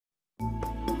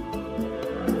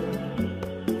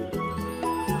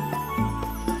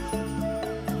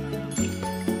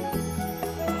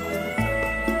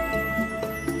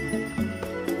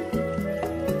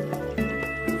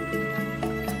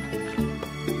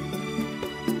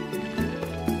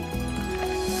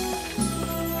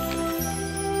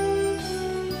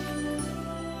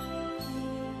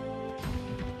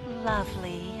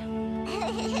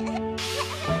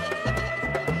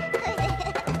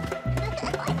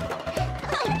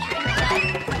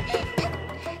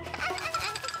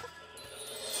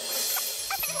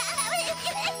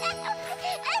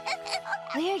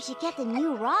Where'd you get the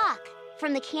new rock?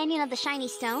 From the Canyon of the Shiny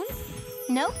Stones?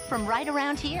 Nope, from right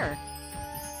around here.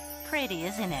 Pretty,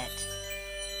 isn't it?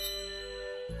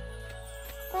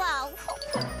 Wow.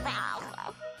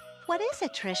 What is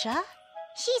it, Trisha?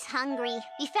 She's hungry.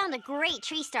 We found a great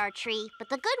tree star tree, but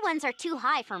the good ones are too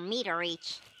high for me to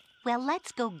reach. Well,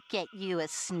 let's go get you a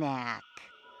snack.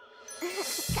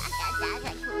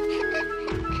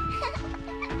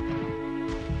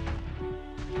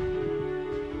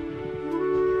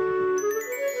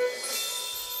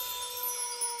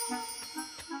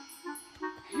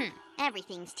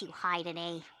 Everything's too high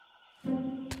today.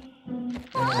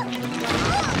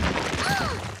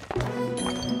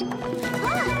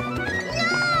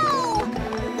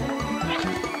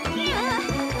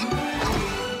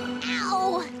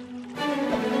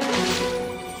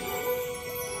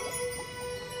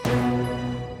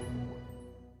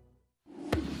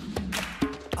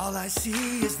 All I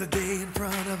see is the day in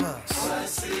front of us. All I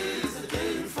see is the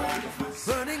day in front of us.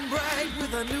 Burning bright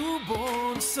with a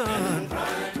newborn sun.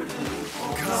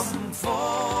 Come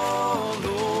follow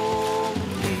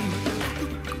me.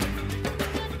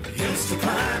 Hills to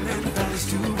climb and valleys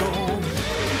to roam.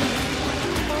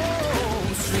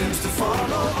 Oh, streams to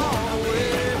follow all the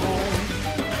way home.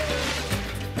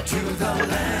 To the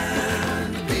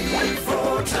land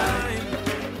before time.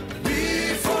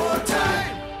 Before time.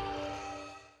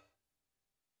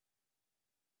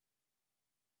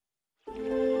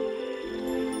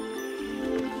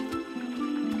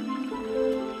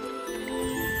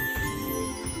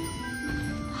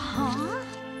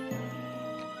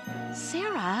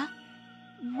 Cera,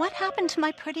 what happened to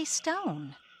my pretty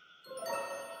stone?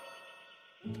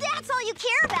 That's all you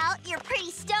care about, your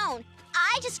pretty stone.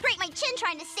 I just scraped my chin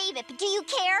trying to save it, but do you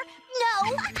care?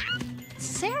 No.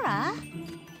 Cera?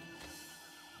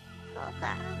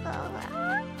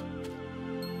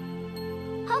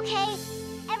 Okay,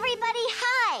 everybody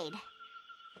hide.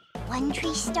 1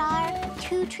 tree star,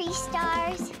 2 tree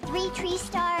stars, 3 tree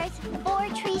stars, 4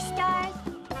 tree stars.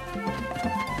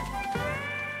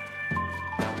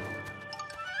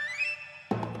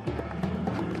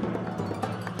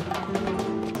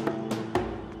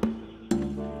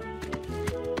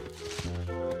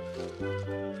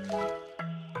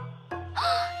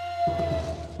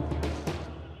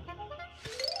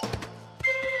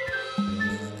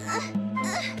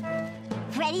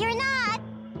 Ready or not,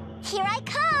 here I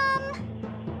come.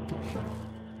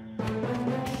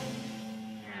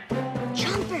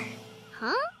 Jumper.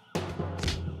 Huh?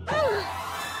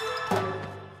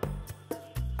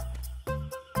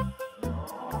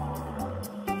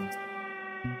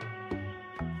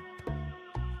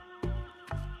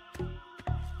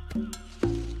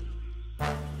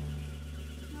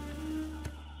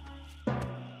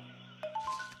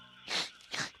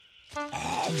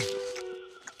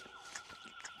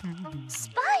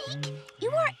 Spike, you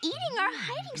are eating our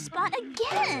hiding spot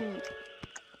again.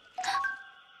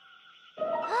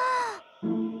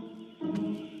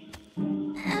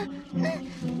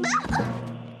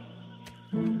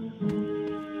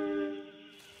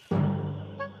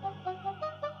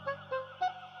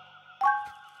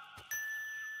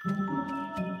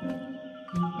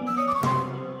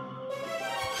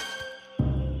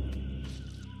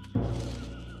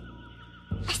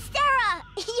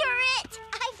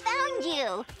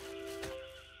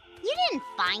 You didn't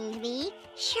find me.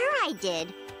 Sure I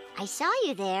did. I saw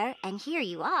you there, and here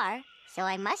you are, so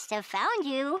I must have found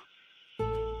you.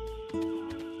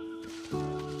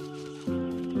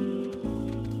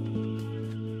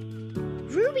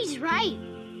 Ruby's right.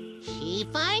 She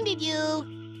finded you.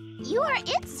 You are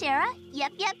it, Cera.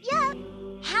 Yep.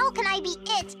 How can I be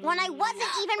it when I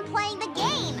wasn't even playing the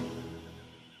game?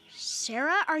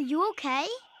 Cera, are you okay?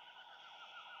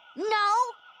 No.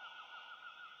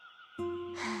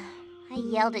 I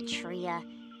yelled at Tria.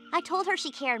 I told her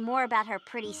she cared more about her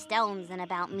pretty stones than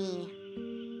about me.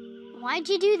 Why'd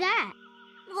you do that?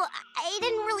 Well, I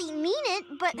didn't really mean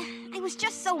it, but I was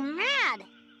just so mad.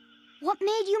 What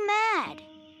made you mad?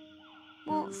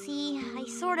 Well, see, I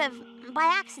sort of, by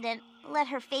accident, let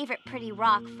her favorite pretty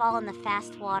rock fall in the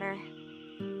fast water.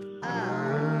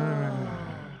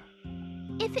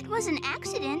 If it was an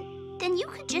accident, then you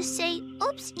could just say,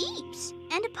 oops, eeps,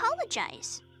 and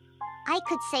apologize. I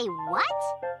could say what?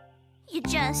 You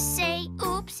just say,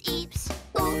 oops, eeps,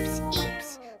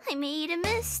 I made a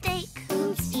mistake.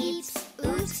 Oops, eeps,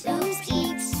 oops,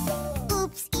 eeps.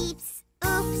 Oops,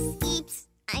 eeps,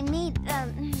 I made,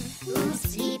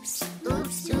 oops, eeps,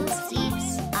 oops,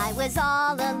 eeps. I was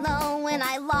all alone when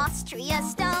I lost Tria. tree a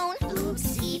stone.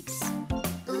 Oops, heaps.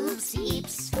 Oops,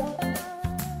 heaps.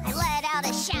 I let out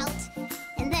a shout,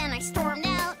 and then I stormed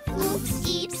out. Oops,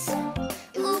 heaps.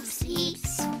 Oops,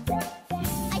 heaps.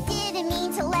 I didn't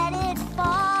mean to let it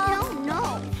fall.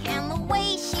 No. And the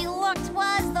way she looked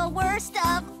was the worst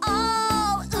of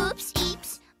all. Oops,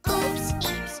 heaps. Oops,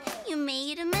 heaps. You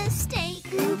made a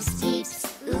mistake. Oops, heaps.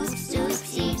 Oops,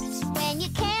 oops, heaps. When you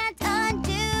can't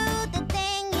undo the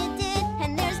thing you did,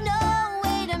 and there's no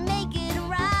way to make it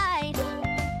right,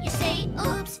 you say,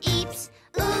 oops, heaps.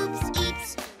 Oops,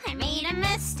 heaps. I made a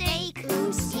mistake.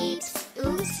 Oops, heaps.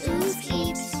 Oops, oops,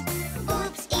 heaps.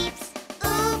 Oops, heaps.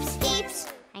 Oops, heaps.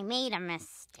 I made a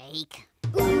mistake.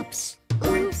 Oops,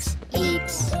 oops,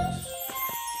 heaps.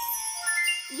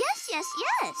 Yes, yes,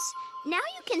 yes. Now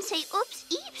you can say oops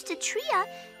eeps to Tria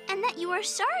and that you are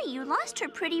sorry you lost her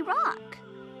pretty rock.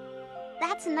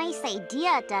 That's a nice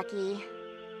idea, Ducky.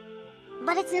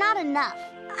 But it's not enough.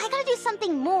 I gotta do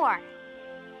something more.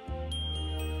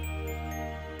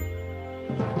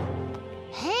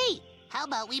 Hey, how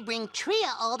about we bring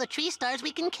Tria all the tree stars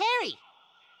we can carry?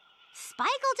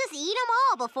 Spike will just eat them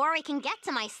all before we can get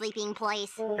to my sleeping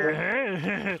place.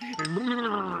 I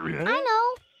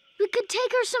know. We could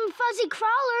take her some fuzzy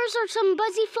crawlers or some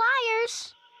buzzy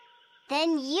flyers.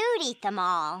 Then you'd eat them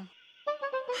all.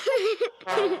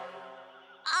 I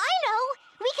know!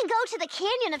 We can go to the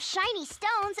Canyon of Shiny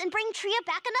Stones and bring Tria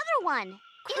back another one.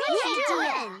 Great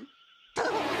idea!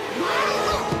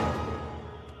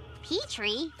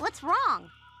 Petrie, what's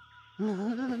wrong?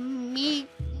 Me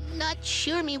not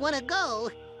sure me wanna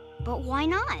go. But why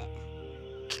not?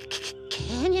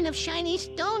 Canyon of Shiny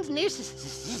Stones near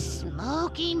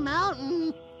Smoky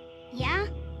Mountain. Yeah?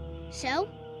 So?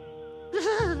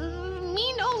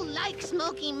 Me no like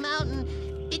Smoky Mountain.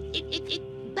 It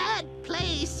bad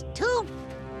place. Too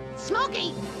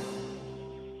smoky.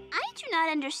 I do not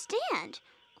understand.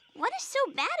 What is so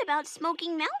bad about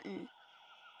Smoking Mountain?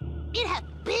 It have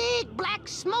big black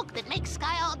smoke that makes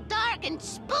sky all dark and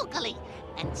spookily.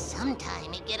 And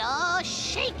sometime it get all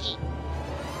shaky.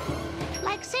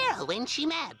 Like Cera when she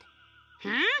mad.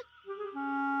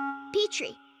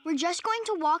 Petrie, we're just going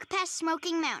to walk past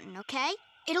Smoking Mountain, okay?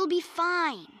 It'll be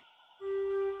fine.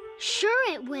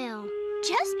 Sure it will.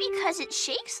 Just because it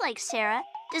shakes like Cera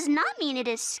does not mean it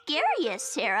is scary as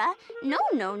Cera. No,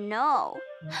 no, no.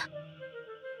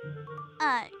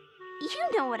 You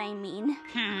know what I mean.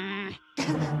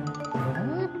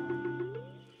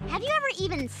 Have you ever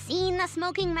even seen the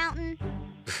Smoking Mountain?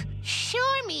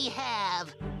 Sure me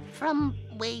have. From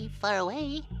way far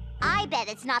away. I bet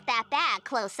it's not that bad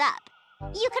close up.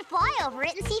 You could fly over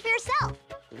it and see for yourself.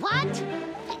 What?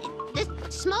 The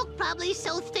smoke probably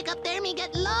so thick up there me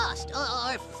get lost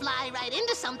or fly right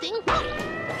into something.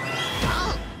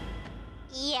 Oh.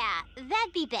 Yeah,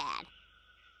 that'd be bad.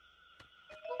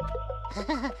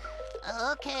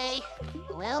 Okay.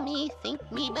 Well, me think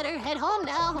me better head home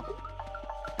now.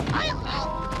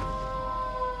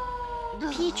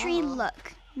 Petrie,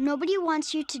 look. Nobody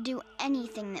wants you to do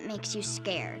anything that makes you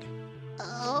scared.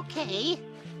 Okay.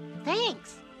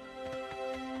 Thanks.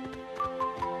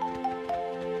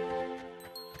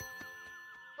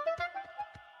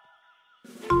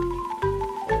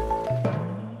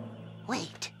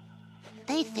 Wait.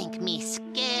 They think me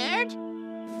scared?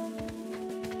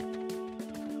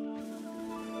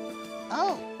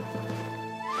 Oh.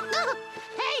 Ah!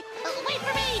 Hey! Wait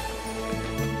for me!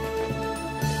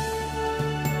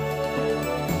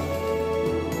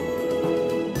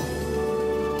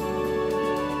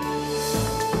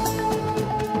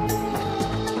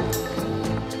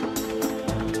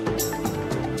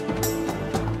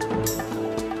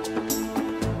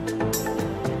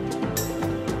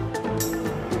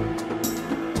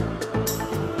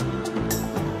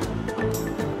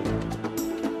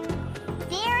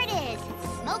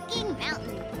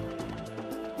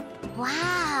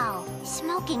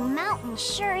 Smoking Mountain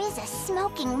sure is a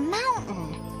smoking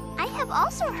mountain. I have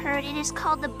also heard it is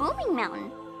called the Booming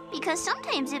Mountain because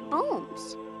sometimes it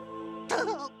booms.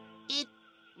 It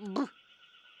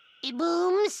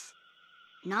booms?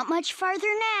 Not much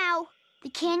farther now. The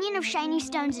Canyon of Shiny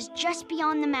Stones is just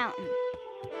beyond the mountain.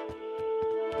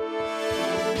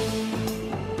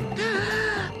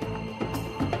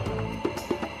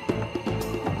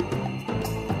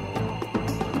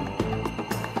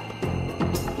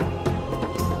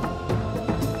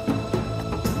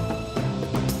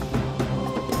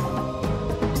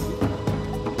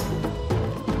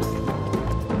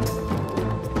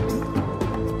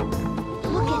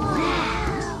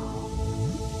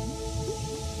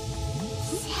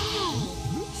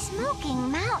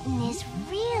 Smoking Mountain is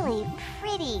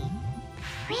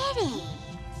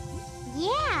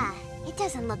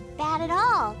doesn't look bad at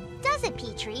all, does it,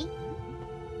 Petrie?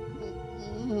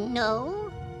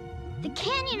 No. The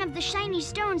canyon of the shiny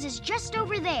stones is just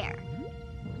over there.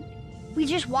 We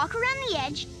just walk around the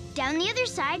edge, down the other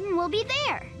side, and we'll be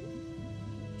there.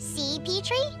 See,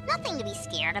 Petrie? Nothing to be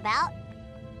scared about.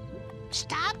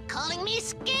 Stop calling me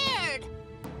scared.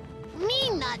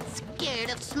 Me not scared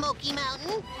of Smoky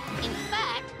Mountain. In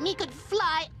fact, me could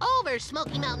fly over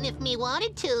Smoky Mountain if me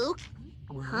wanted to.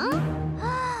 Huh?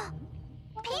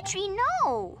 Petrie,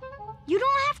 no. You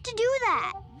don't have to do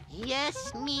that.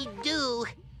 Yes, me do.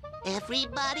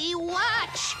 Everybody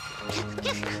watch.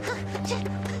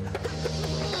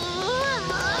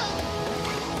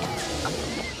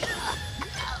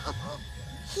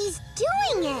 He's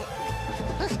doing it.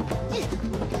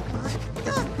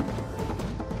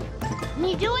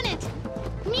 Me doing it.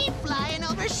 Me flying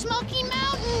over Smoky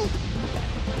Mountain.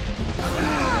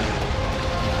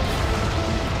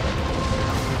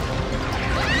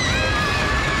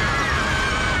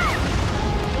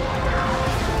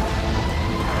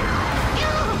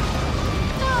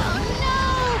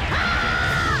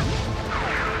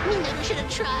 Me never should have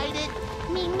tried it.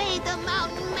 Me made the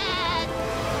mountain mad.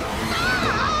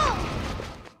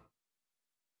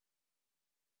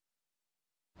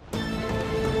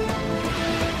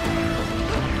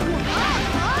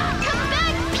 Come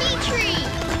back, Petrie!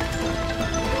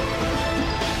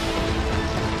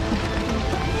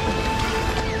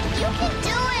 You can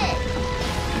do it.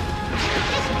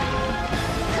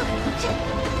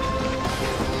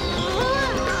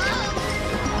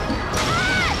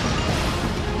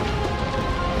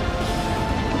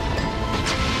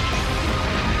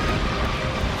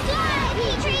 Fly,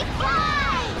 Petrie,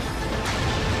 fly!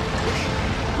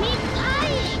 Me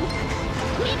flying.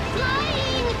 Me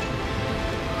flying.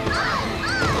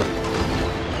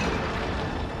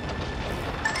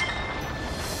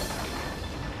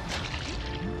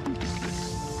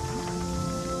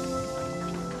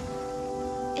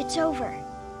 It's over.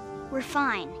 We're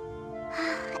fine.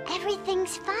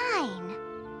 Everything's fine.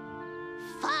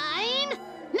 Fine?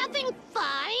 Nothing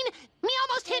fine. Me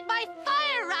almost hit by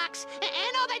fire rocks,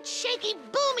 and all that shaky,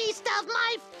 boomy stuff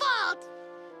my fault.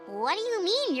 What do you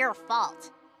mean, your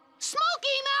fault?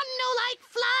 Smoky Mountain no like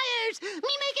flyers.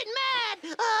 Me make it mad.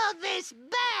 Oh, this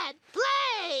bad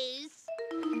place.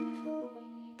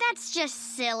 That's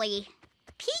just silly.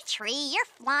 Petrie, your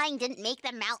flying didn't make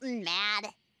the mountain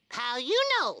mad. How you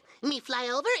know? Me fly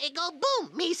over, it go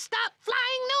boom. Me stop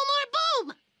flying, no more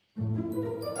boom.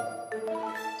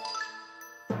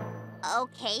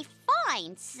 Okay,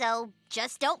 fine. So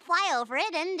just don't fly over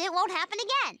it and it won't happen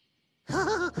again.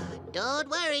 Don't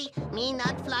worry. Me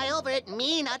not fly over it.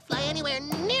 Me not fly anywhere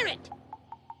near it.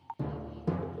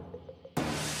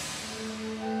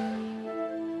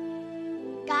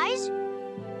 Guys,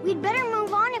 we'd better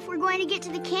move on if we're going to get to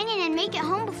the canyon and make it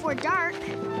home before dark.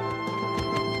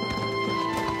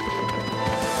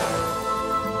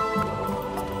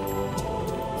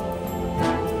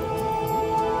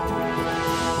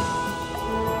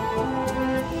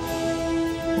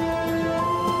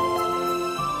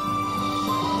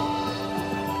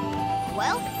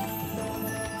 Well,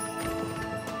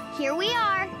 Here we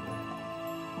are.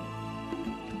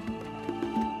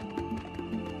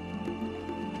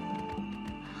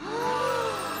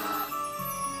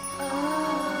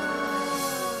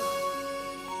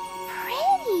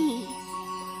 pretty.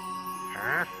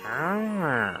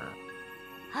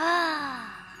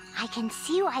 I can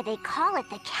see why they call it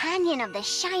the Canyon of the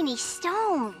Shiny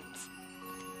Stones.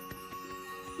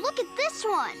 Look at this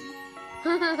one.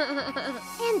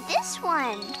 And this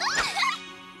one.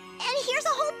 And here's a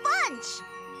whole bunch.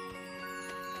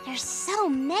 There's so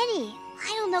many.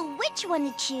 I don't know which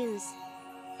one to choose.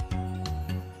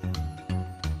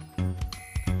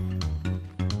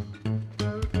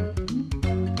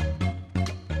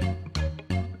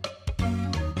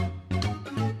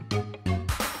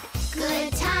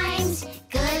 Good times,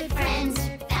 good friends,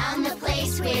 found the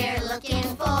place we're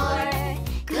looking for.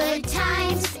 Good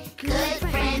times, good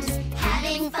friends,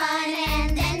 having fun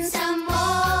and then some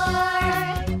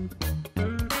more.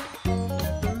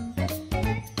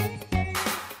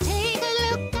 Take a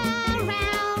look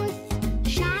around.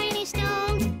 Shiny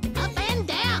stones up and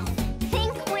down.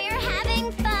 Think we're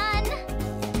having fun?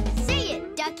 Say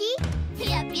it, Ducky.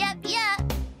 Yep, yep,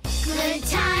 yep. Good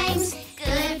times,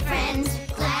 good friends,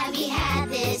 glad we had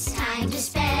this time to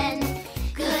spend.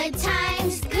 Good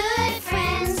times, good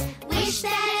friends, wish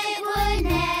that it would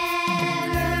never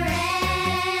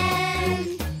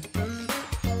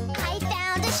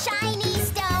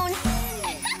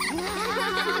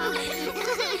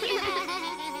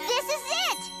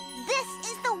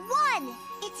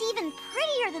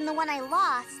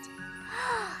lost.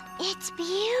 It's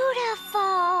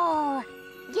beautiful.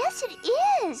 Yes, it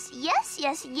is. Yes,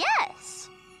 yes, yes.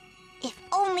 If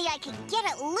only I could get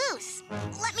it loose.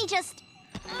 Let me just...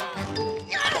 Oh,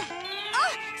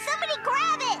 somebody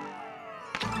grab it!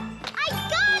 I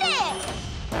got it!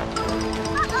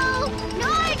 Uh-oh! No,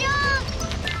 I don't!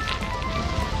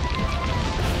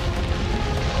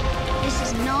 This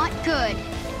is not good.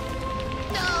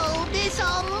 No, this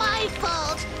all my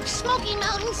fault. Smoky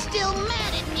Mountain's still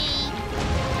mad at me.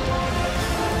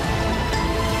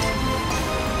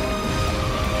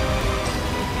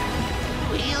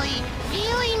 Really,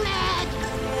 really mad.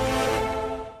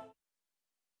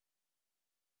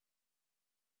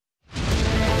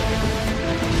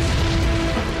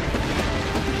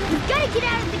 We've got to get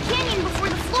out of the canyon before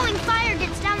the flowing fire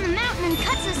gets down the mountain and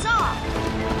cuts us off.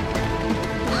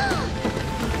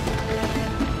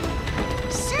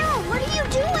 Cera, what are you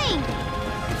doing?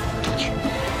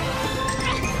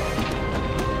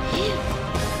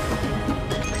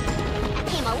 I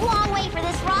came a long way for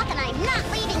this rock, and I'm not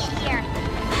leaving it here.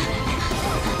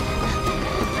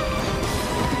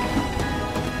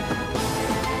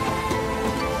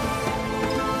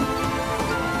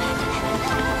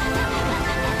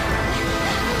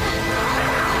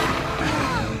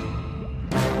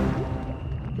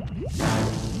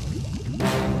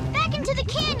 Back into the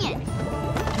canyon!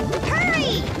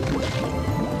 Hurry!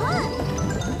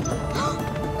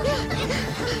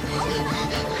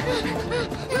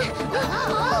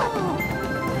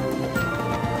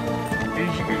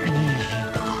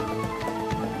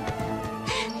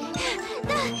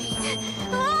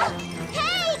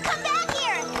 Hey, come back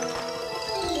here!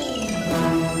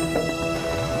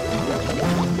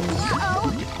 Uh-oh.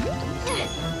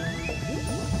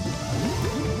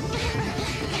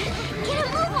 Get a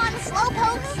move on,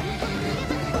 slowpokes!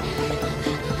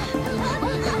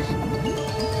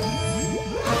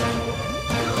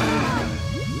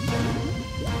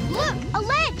 Look, a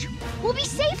ledge! We'll be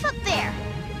safe up there!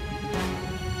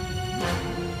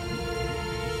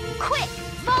 Quick,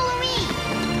 follow me!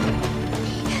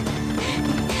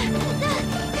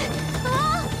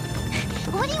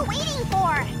 What are you waiting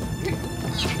for?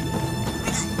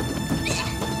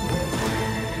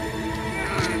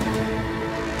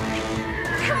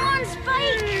 Come on,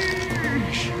 Spike!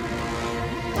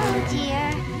 Oh, dear.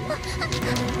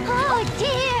 Oh,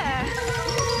 dear.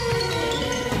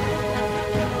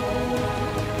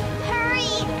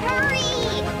 Hurry, hurry!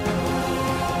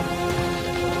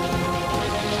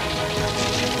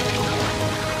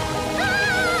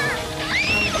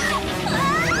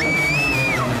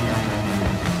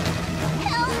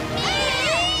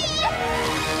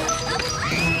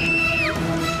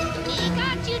 We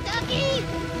got you, Ducky.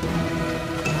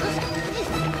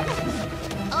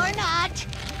 Or not.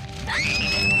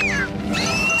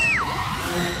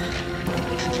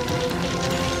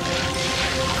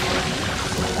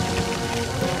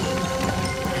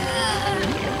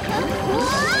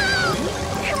 Whoa!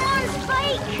 Come on,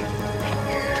 Spike!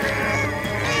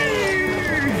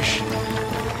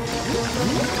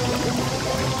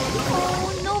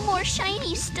 Oh, no more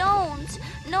shiny stones.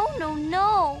 No, no,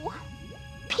 no.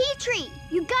 Petrie,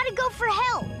 you gotta go for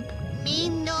help! Me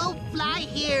no fly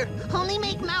here. Only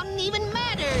make mountain even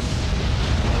madder.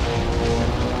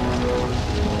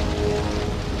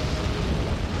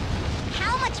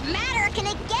 How much madder can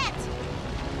it get?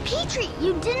 Petrie,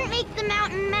 you didn't make the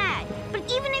mountain mad.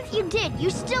 But even if you did, you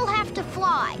still have to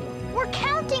fly. We're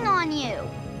counting on you.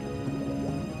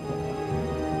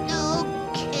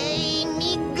 Okay,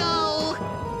 me go.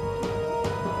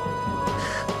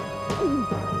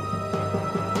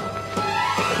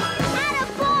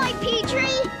 Attaboy,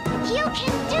 Petrie! You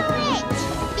can do it!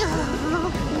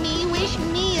 Me wish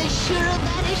me as sure of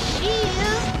that as she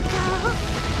is.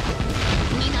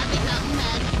 Me not make mountain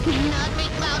mad. Me not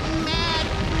make mountain mad.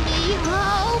 Me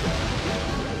hope.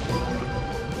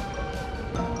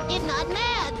 It not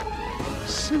mad.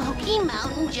 Smoky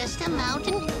Mountain just a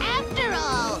mountain after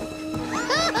all.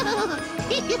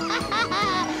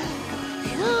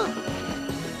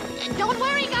 Don't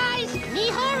worry, guys. Me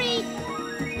hurry.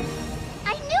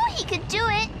 I knew he could do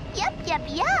it. Yup, yup,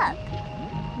 yup.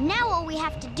 Now all we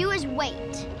have to do is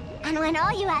wait. And when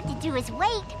all you have to do is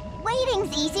wait,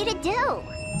 waiting's easy to do.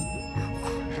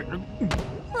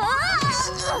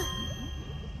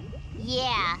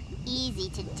 Yeah, easy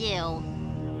to do.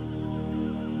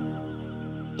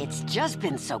 It's just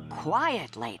been so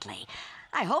quiet lately.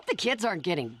 I hope the kids aren't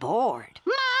getting bored.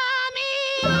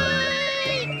 Mommy!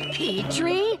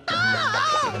 Petrie?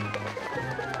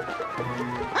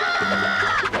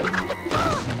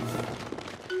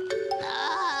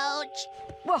 Ouch!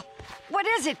 Well, what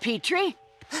is it, Petrie?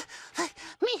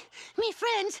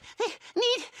 friends. They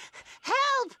need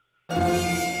help.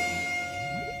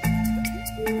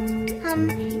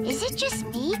 Is it just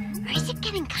me, or is it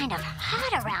getting kind of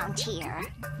hot around here?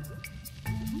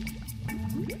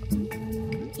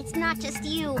 It's not just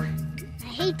you. I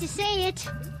hate to say it,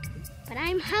 but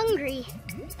I'm hungry.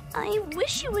 I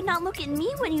wish you would not look at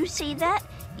me when you say that.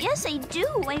 Yes, I do.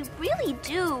 I really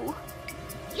do.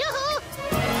 Yoo-hoo!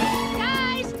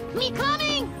 Guys, me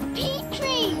coming!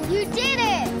 Petrie, you did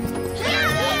it!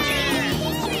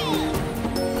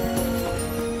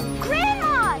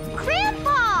 Grandma!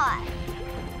 Grandpa!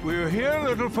 We're here,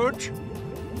 Littlefoot.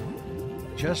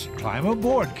 Just climb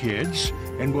aboard, kids,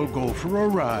 and we'll go for a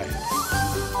ride.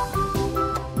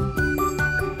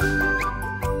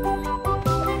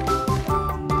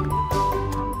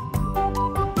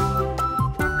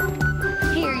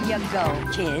 Here you go,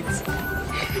 kids.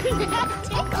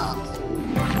 Tickles!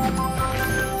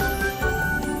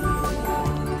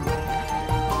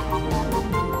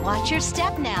 Watch your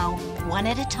step now, one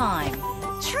at a time.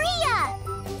 Tria!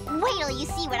 Wait till you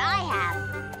see what I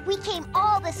have. We came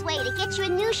all this way to get you a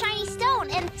new shiny stone,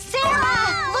 and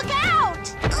Cera! Look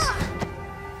out!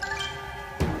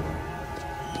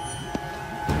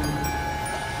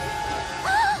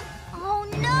 Oh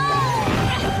no!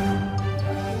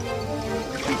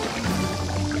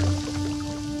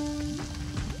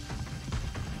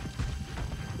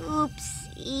 Oops,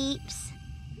 eeps.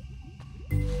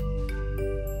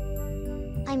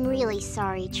 I'm really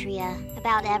sorry, Tria,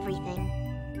 about everything.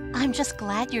 I'm just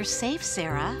glad you're safe,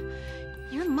 Cera.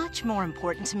 You're much more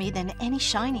important to me than any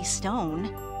shiny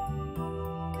stone.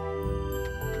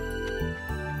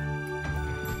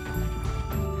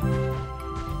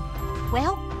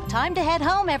 Well, time to head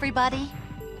home, everybody.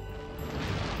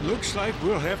 Looks like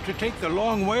we'll have to take the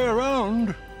long way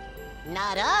around.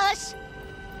 Not us.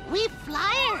 We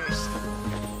flyers.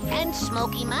 And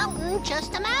Smoky Mountain,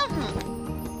 just a mountain.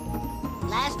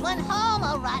 Last one home,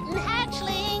 a rotten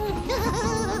hatchling.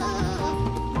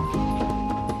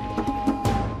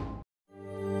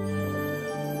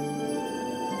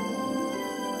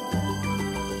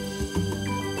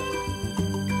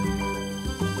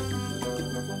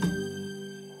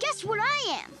 Guess what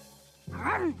I am?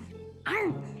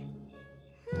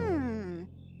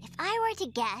 If I were to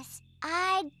guess,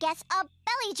 I'd guess a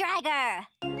belly dragger.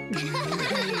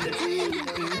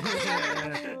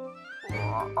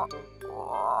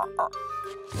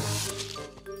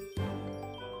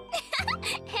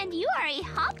 And you are a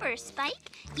hopper,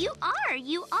 Spike. You are.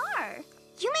 You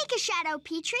make a shadow,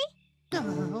 Petrie?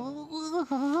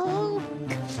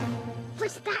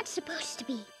 What's that supposed to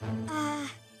be? I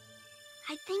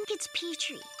think it's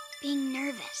Petrie being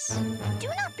nervous. Do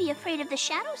not be afraid of the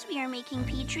shadows we are making,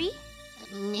 Petrie.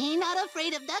 Me not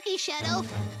afraid of Ducky Shadow.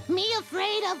 Me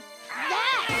afraid of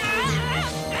that.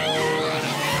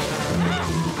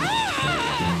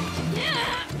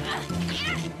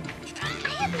 I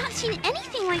have not seen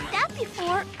anything like that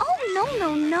before. Oh,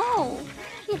 no.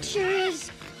 It sure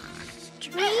is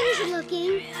strange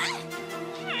looking.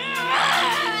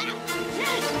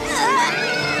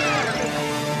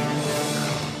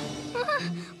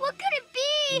 What could it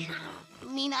be?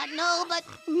 Me not know, but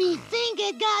me think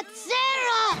it got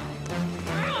Cera.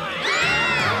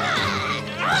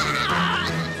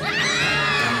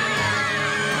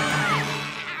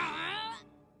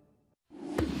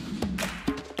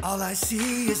 All I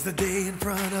see is the day in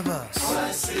front of us. All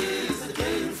I see is the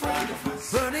day in front of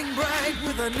us. Burning bright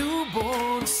with a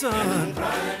newborn sun.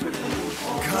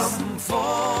 Come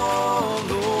follow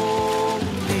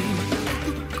me.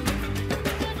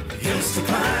 Hills to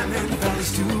climb and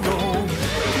valleys to roam.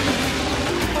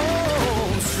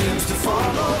 Oh, streams to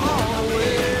follow all the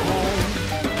way home.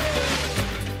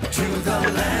 To the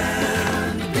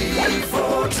land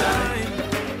before time.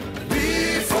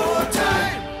 Before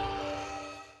time.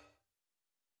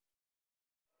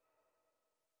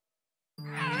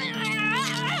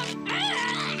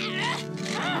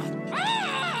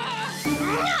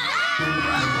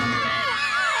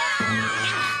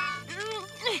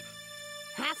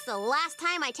 That's the last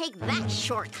time I take that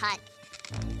shortcut.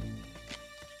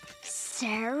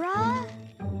 Cera?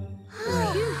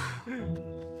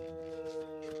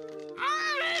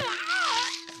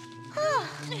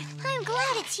 I'm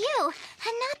glad it's you,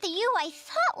 and not the you I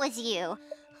thought was you.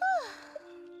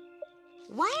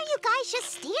 Why are you guys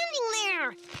just standing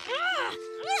there?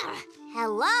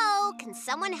 Hello? Can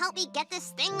someone help me get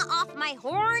this thing off my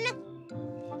horn?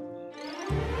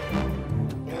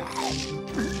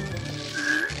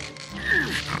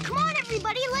 Come on,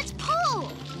 everybody, let's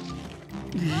pull!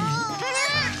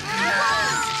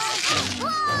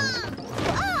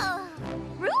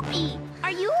 Ruby,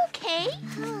 are you okay?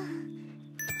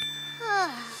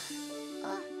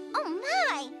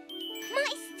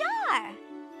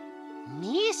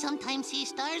 can see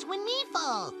stars when we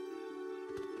fall.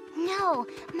 No,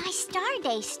 my Star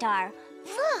Day star.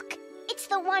 Look, it's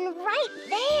the one right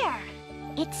there.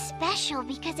 It's special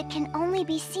because it can only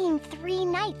be seen 3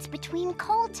 nights between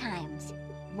cold times.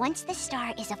 Once the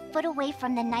star is a foot away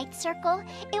from the night circle,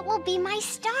 it will be my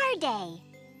Star Day.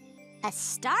 A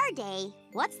Star Day?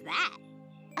 What's that?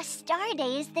 A Star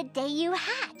Day is the day you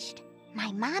hatched. My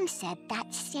mom said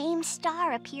that same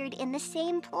star appeared in the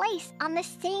same place on the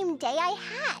same day I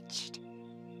hatched.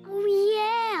 Oh,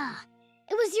 yeah.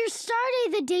 It was your Star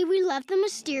Day the day we left the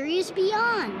mysterious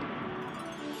beyond.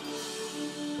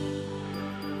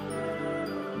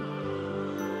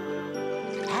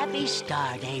 Happy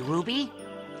Star Day, Ruby.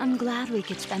 I'm glad we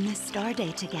could spend this Star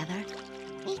Day together.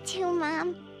 Me too,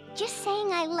 Mom. Just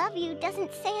saying I love you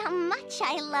doesn't say how much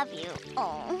I love you.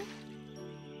 Oh.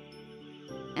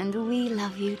 And we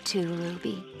love you too,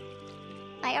 Ruby.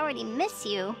 I already miss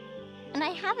you, and I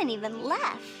haven't even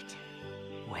left.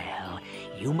 Well,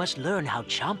 you must learn how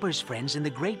Chomper's friends in the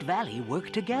Great Valley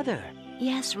work together.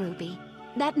 Yes, Ruby.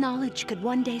 That knowledge could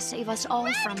one day save us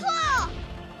all from... Claw!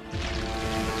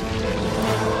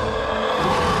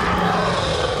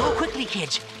 Go quickly,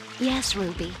 kids. Yes,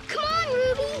 Ruby. Come on,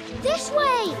 Ruby! This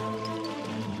way!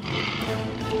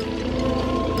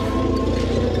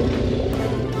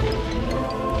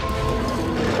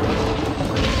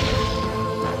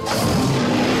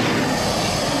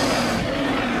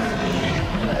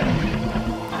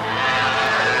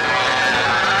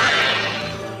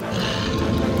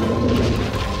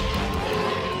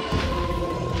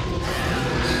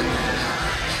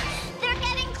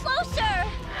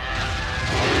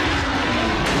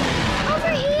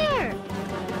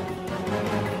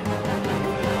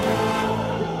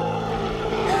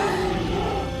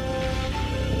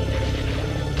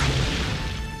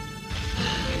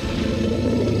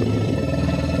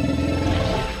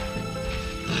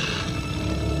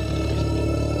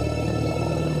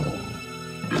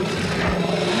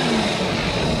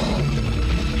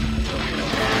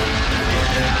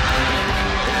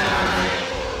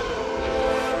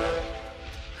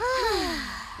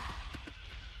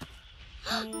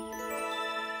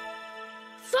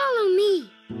 Follow me.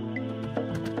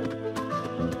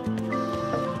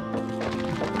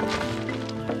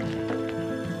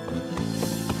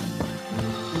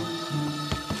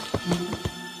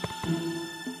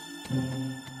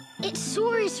 It's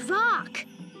Sora's Rock.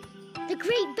 The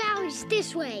Great Valley's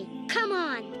this way. Come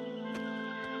on.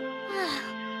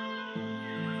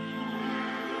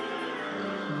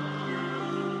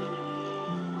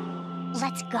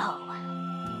 Let's go.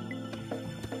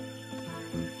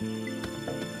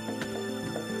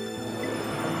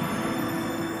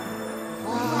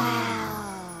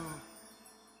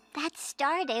 That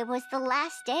Star Day was the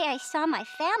last day I saw my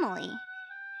family.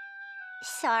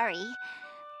 Sorry.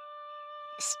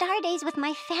 Star Days with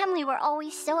my family were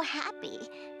always so happy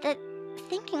that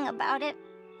thinking about it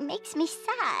makes me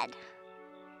sad.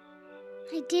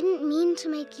 I didn't mean to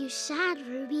make you sad,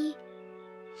 Ruby.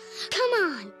 Come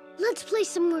on, let's play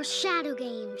some more shadow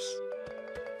games.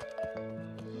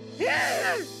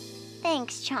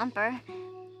 Thanks, Chomper.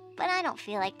 But I don't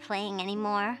feel like playing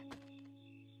anymore.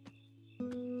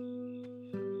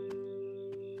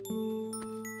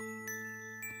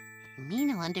 Me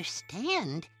no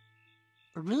understand.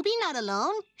 Ruby not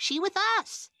alone. She with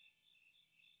us.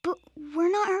 But we're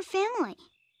not her family.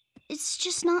 It's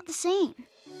just not the same.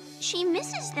 She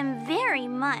misses them very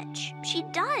much. She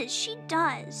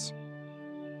does.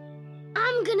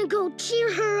 I'm gonna go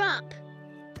cheer her up.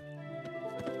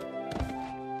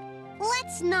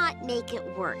 Let's not make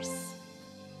it worse.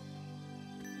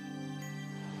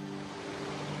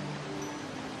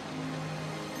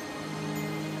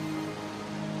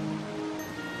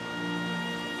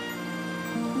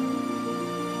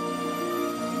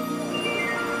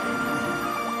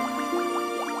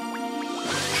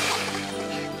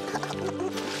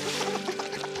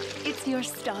 It's your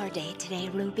Star Day today,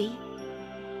 Ruby.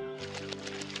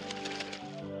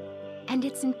 And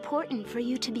it's important for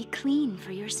you to be clean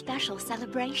for your special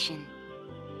celebration.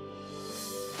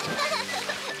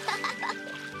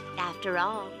 After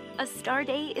all, a Star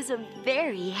Day is a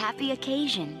very happy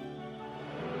occasion.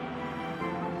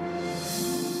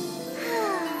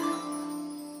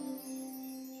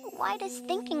 Why does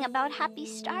thinking about happy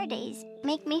Star Days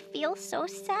make me feel so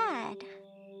sad?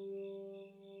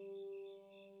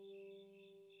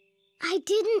 I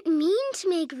didn't mean to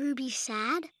make Ruby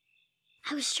sad.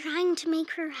 I was trying to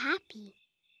make her happy.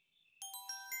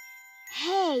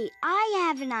 Hey, I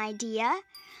have an idea.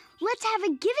 Let's have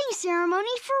a giving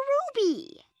ceremony for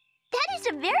Ruby. That is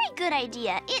a very good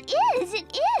idea. It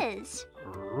is.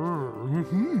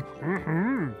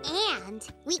 And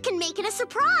we can make it a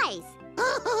surprise.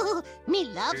 Me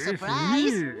love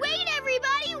surprise. Wait,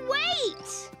 everybody,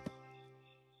 wait!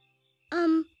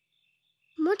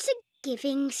 What's a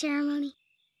giving ceremony?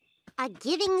 A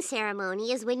giving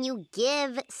ceremony is when you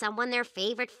give someone their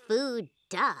favorite food,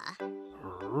 duh.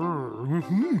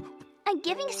 A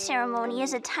giving ceremony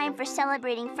is a time for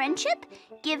celebrating friendship,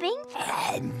 giving,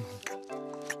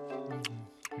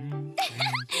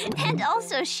 and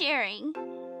also sharing.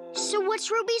 So what's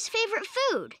Ruby's favorite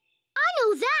food? I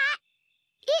know that!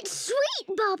 It's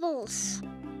Sweet Bubbles!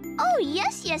 Oh,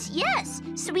 yes, yes, yes!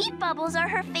 Sweet Bubbles are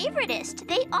her favoritist.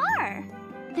 They are.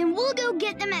 Then we'll go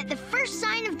get them at the first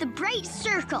sign of the bright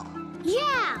circle.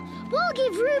 Yeah, we'll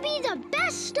give Ruby the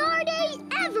best star day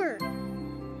ever!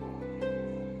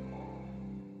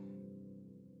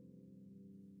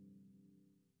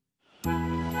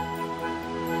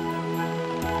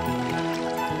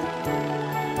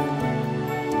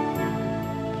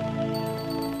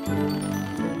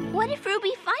 What if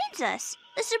Ruby finds us?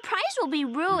 The surprise will be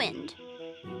ruined.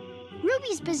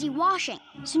 Ruby's busy washing,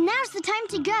 so now's the time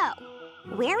to go.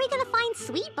 Where are we gonna find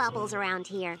Sweet Bubbles around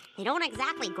here? They don't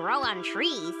exactly grow on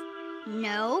trees.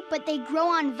 No, but they grow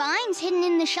on vines hidden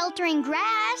in the sheltering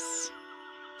grass.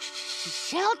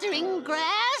 Sheltering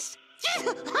grass?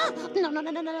 No.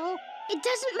 It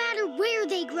doesn't matter where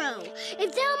they grow.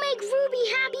 If they'll make Ruby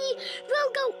happy,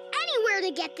 we'll go anywhere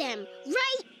to get them.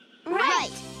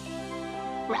 Right?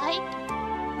 Right.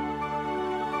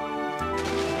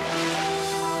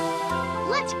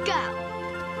 Let's go.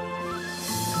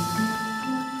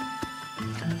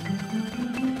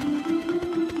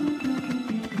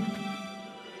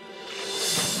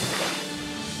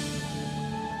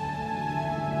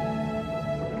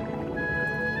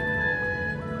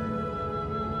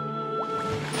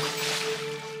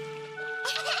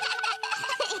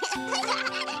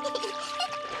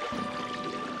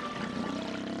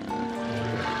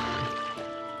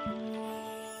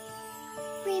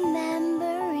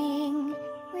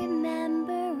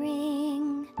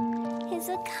 Remembering is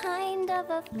a kind of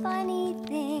a funny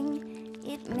thing.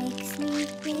 It makes me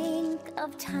think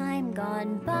of time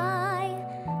gone by.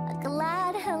 A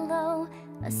glad hello,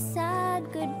 a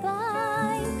sad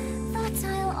goodbye. Thoughts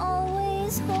I'll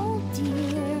always hold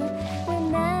dear.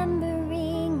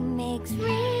 Remembering makes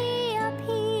reappear.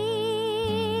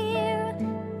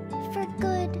 For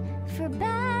good, for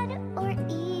bad, or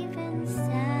even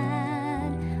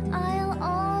sad, I'll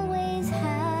always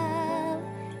have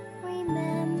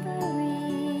remembering.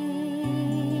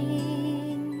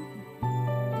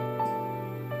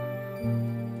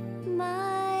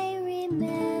 My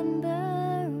remembering.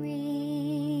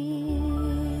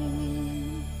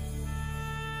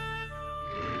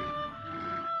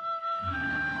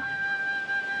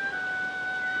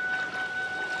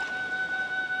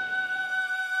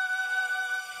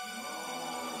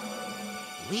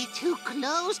 We too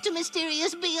close to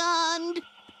mysterious beyond.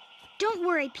 Don't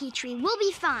worry, Petrie. We'll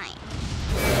be fine.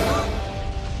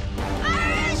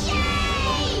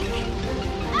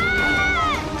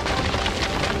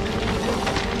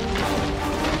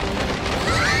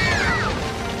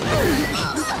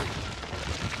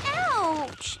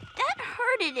 Ouch! That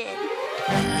hurted it.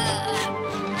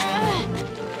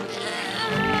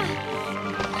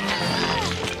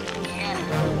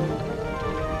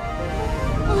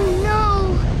 Oh no!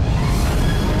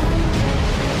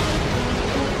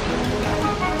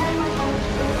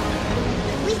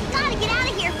 We've gotta get out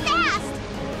of here fast!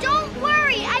 Don't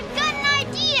worry, I've got an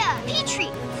idea!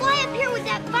 Petrie, fly up here with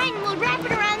that vine and we'll wrap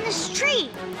it around this tree.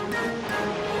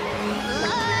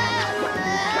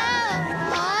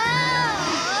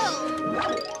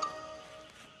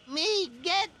 Me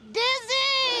get dizzy!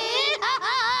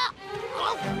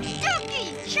 Ducky,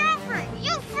 Chopper,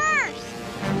 you first!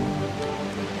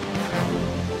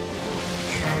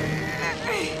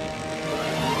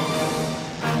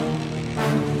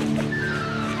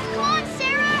 Come on,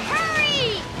 Sarah,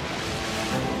 hurry!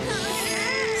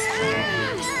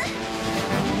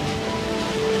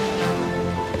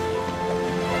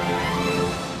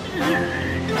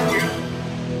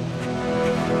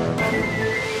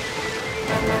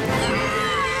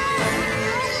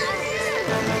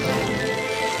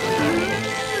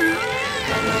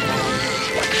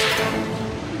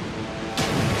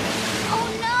 Oh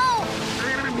no!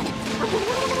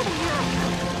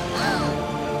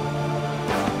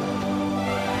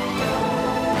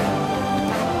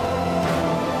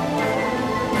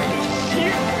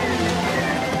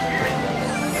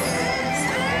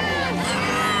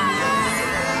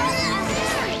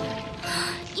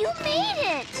 You made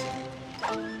it!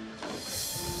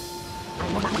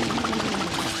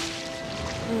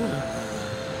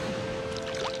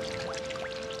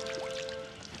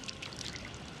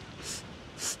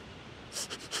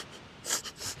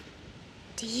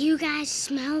 guys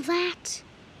smell that?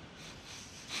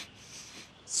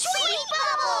 Sweet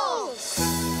bubbles!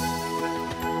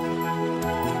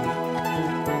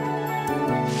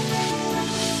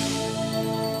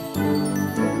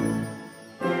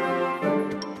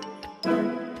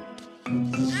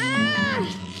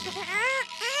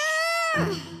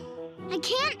 I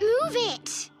can't move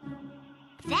it.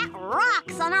 That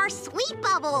rocks on our sweet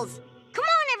bubbles. Come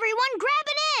on, everyone, grab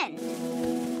it in.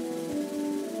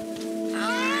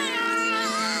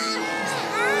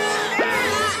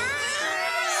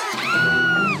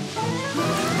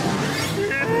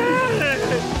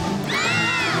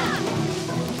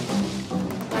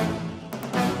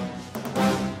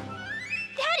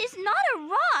 That is not a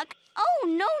rock. Oh,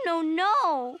 no, no,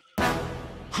 no.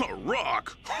 A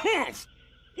rock? Humph!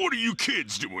 What are you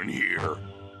kids doing here?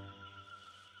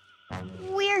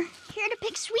 We're here to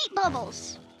pick sweet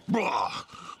bubbles. Blah!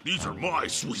 These are my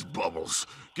sweet bubbles.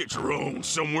 Get your own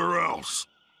somewhere else.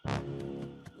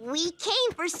 We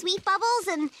came for sweet bubbles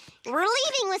and we're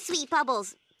leaving with sweet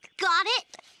bubbles. Got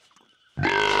it?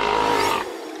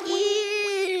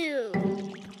 Ew.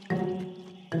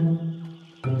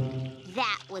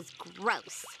 That was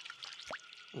gross.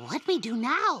 What we do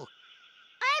now?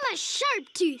 I'm a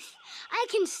Sharptooth. I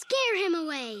can scare him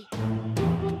away.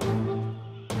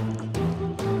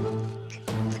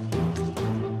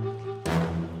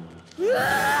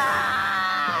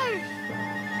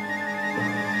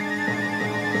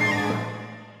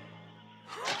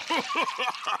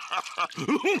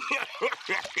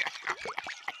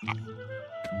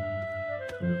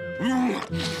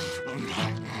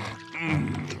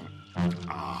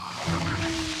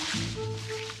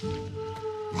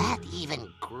 That even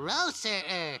grosser.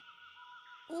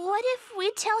 What if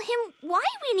we tell him why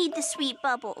we need the sweet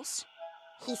bubbles?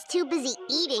 He's too busy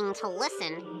eating to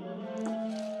listen.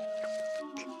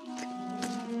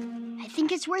 I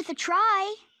think it's worth a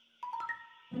try.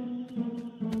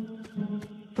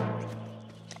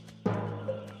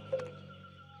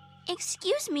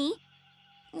 Excuse me.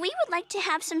 We would like to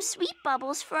have some sweet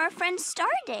bubbles for our friend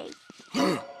Starday.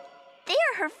 They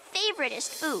are her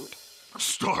favoriteest food.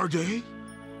 Star Day?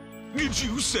 Did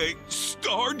you say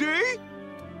Star Day?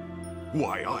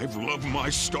 Why, I've loved my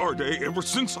Star Day ever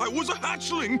since I was a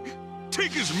hatchling.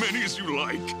 Take as many as you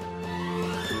like.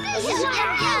 This is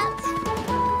brilliant!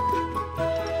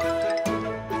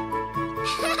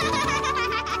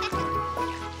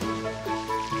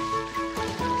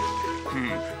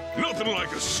 Nothing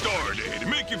like a Star Day to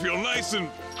make you feel nice and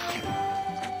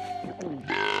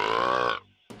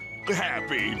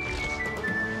happy.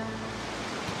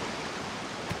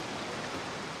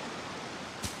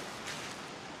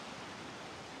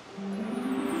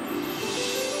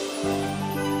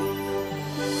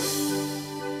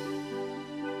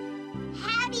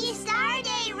 Happy Star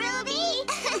Day, Ruby!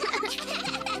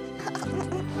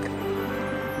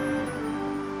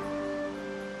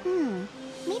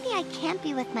 Maybe I can't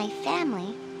be with my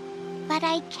family, but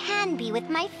I can be with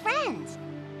my friends.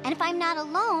 And if I'm not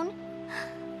alone,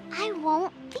 I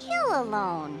won't feel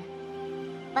alone.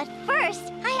 But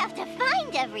first, I have to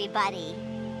find everybody.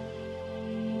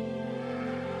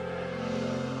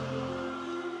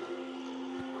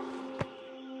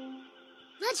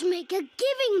 Let's make a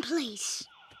giving place.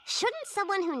 Shouldn't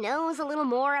someone who knows a little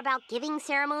more about giving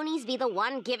ceremonies be the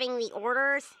one giving the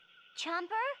orders?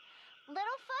 Chomper?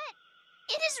 Littlefoot?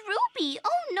 It is Ruby.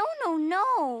 Oh, no, no,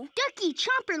 no. Ducky,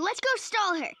 Chomper, let's go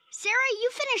stall her. Sarah,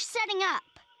 you finish setting up.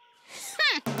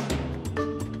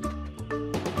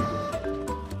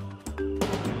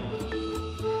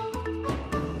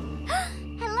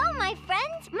 Hello, my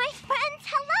friends. My friends,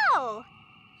 hello.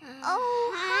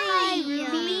 Oh, hi,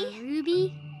 Ruby.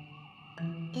 Ruby?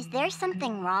 Is there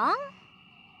something wrong?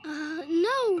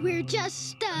 No, we're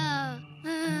just,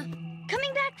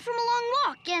 coming back from a long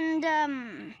walk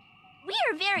and, We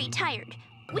are very tired.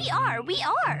 We are.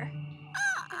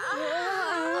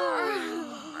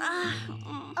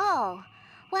 Oh,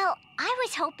 well, I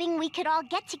was hoping we could all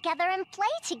get together and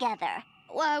play together.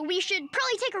 we should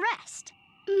probably take a rest.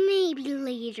 Maybe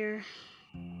later.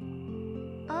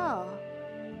 Oh,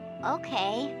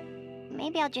 okay.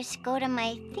 Maybe I'll just go to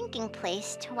my thinking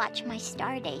place to watch my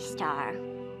Starday star.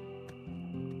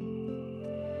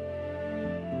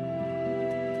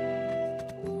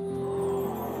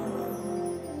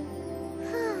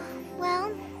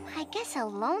 Well, I guess a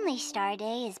lonely star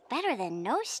day is better than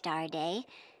no star day.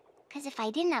 'Cause if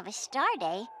I didn't have a star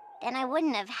day, then I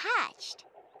wouldn't have hatched.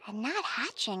 And not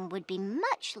hatching would be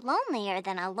much lonelier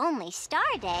than a lonely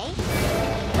star day.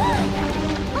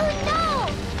 Oh no!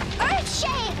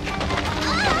 Earthshake!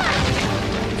 Ah!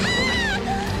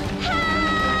 Ah!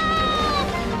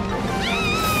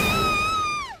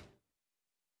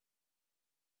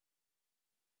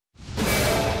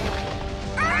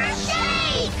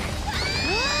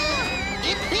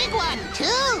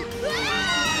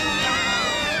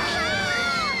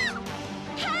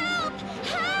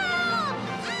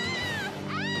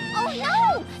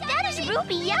 Where's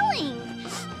Ruby yelling?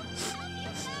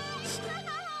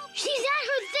 She's at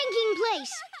her thinking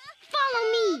place. Follow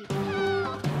me.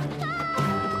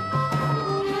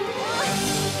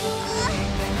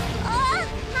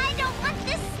 I don't want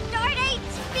this star day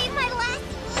to be my last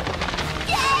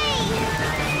day!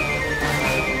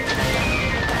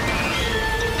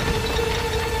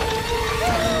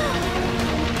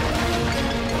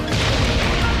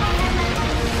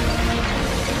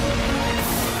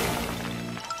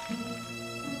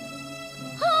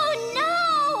 Oh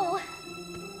no!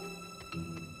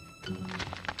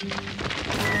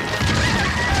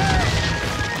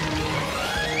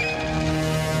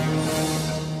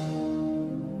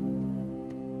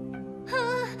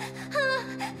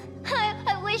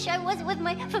 I wish I was with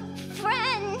my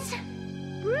friends.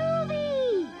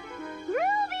 Ruby!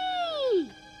 Ruby!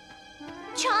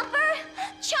 Chopper!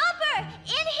 Chopper!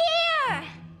 In here!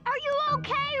 Are you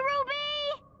okay,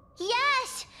 Ruby?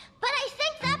 Yes, but I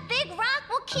think that big rock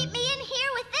will keep me in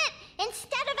here with it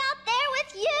instead of out there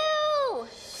with you.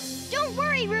 Don't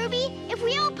worry, Ruby. If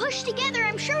we all push together,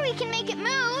 I'm sure we can make it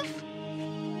move.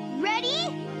 Ready?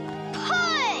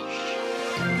 Push!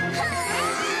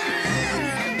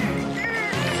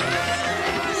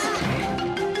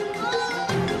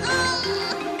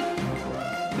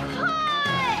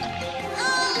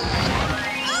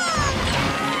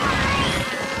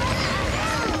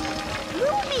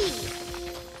 Ruby!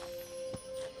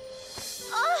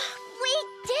 Oh, we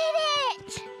did it!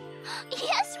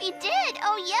 Yes, we did.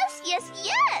 Oh, yes, yes,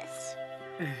 yes.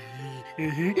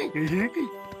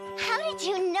 How did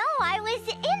you know I was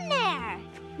in there?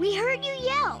 We heard you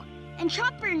yell, and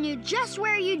Chopper knew just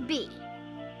where you'd be.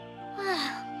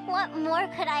 What more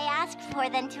could I ask for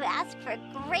than to ask for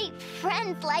great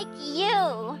friends like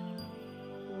you?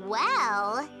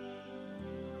 Well...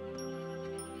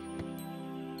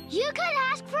 You could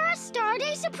ask for a Star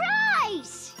Day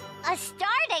surprise! A Star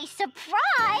Day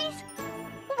surprise?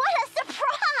 What a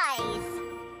surprise!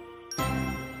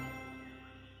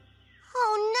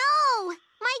 Oh no!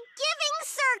 My giving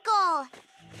circle!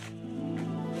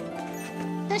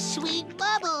 The sweet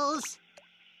bubbles.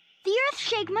 The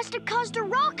earthshake must have caused a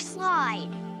rock slide.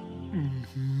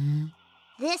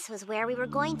 This was where we were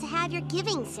going to have your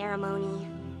giving ceremony.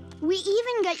 We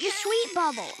even got you sweet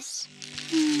bubbles.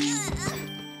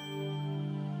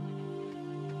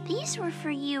 These were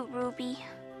for you, Ruby.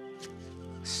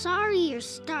 Sorry your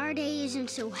Star Day isn't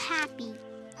so happy.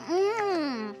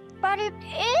 But it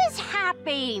is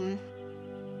happy.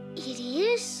 It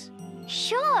is?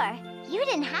 Sure, you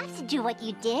didn't have to do what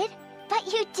you did, but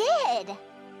you did.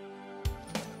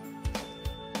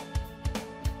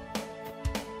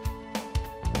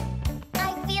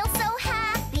 I feel so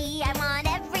happy, I want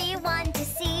everyone to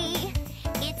see.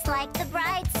 It's like the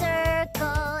bright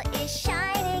circle is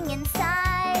shining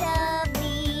inside of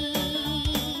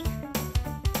me.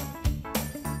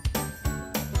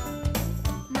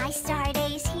 My Star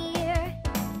Day's here,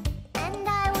 and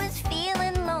I was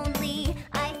feeling lonely.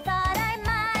 I thought I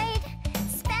might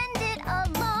spend it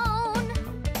alone.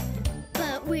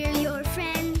 But we're your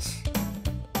friends.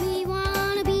 We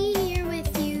want to be here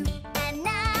with you. And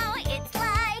now it's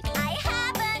like I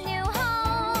have a new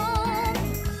home.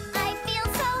 I feel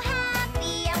so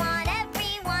happy, I want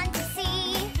everyone to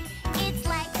see. It's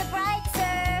like the bright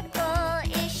circle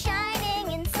is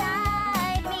shining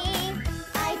inside me.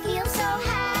 I feel so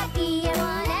happy, I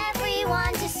want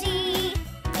everyone to see.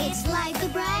 It's like the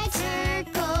bright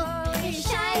circle is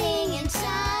shining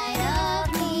inside of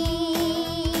me.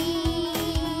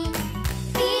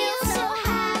 Feel so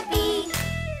happy.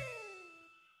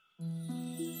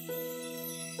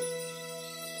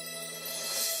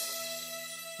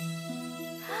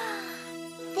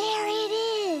 There it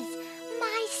is,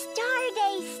 my Star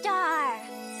Day star.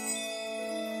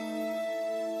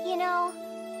 You know,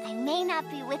 I may not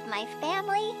be with my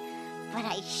family, but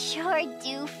I sure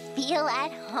do feel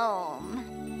at home.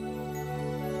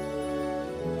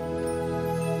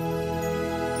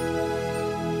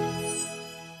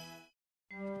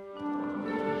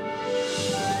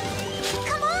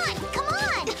 Come on, come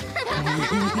on!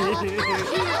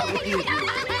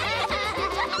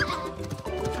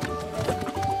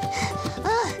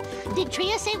 Did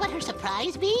Tria say what her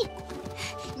surprise be?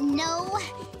 No,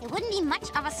 it wouldn't be much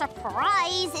of a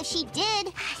surprise if she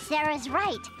did. Sarah's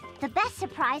right. The best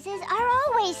surprises are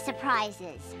always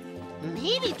surprises.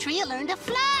 Maybe Tria learned to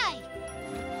fly.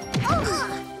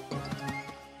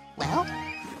 Well,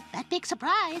 that big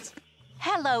surprise.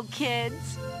 Hello,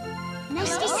 kids.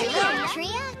 Nice to see you,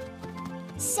 Tria.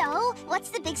 So, what's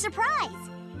the big surprise?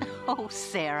 Oh,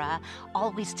 Sarah,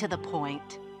 always to the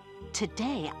point.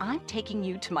 Today, I'm taking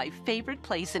you to my favorite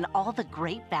place in all the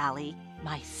Great Valley,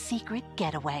 my secret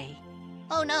getaway.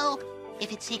 Oh no!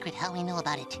 If it's secret, how we know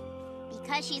about it?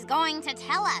 Because she's going to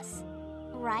tell us,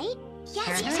 right?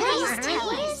 Yes, please tell tell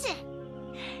us. us.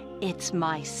 It's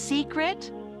my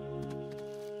secret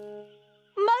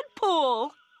mud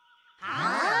pool.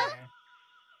 Huh?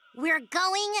 We're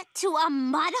going to a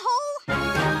mud hole?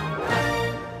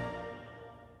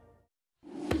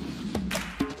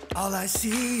 All I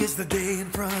see is the day in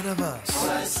front of us. All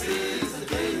I see is the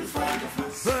day in front of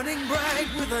us. Burning bright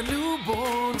with a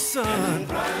newborn sun.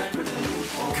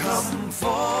 Come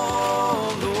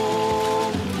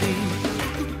follow me.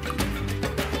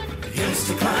 Hills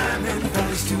to climb and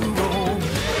valleys to roam.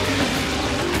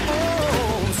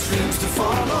 Oh, streams to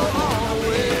follow all the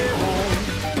way home.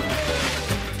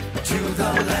 To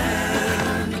the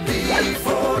land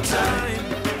before time.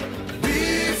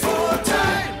 Before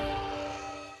time.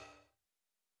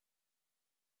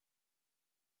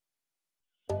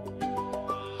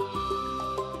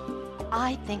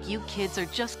 I think you kids are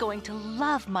just going to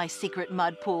love my secret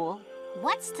mud pool.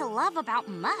 What's to love about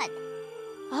mud?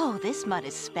 Oh, this mud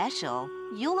is special.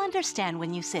 You'll understand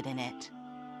when you sit in it.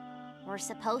 We're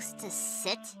supposed to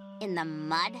sit in the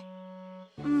mud?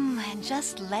 And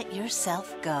just let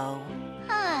yourself go.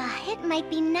 It might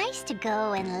be nice to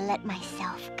go and let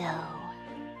myself go.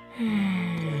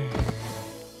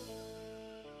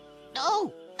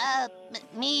 Oh,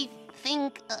 me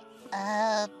think,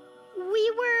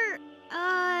 We were,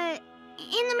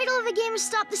 in the middle of a game of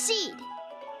Stop the Seed.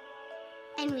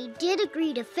 And we did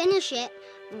agree to finish it,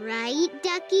 right,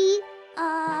 Ducky?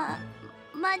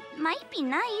 Mud might be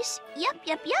nice. Yup.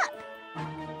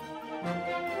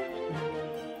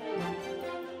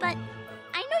 But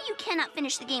I know you cannot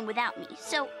finish the game without me,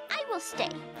 so I will stay.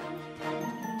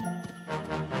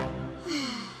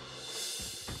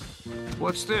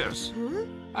 What's this?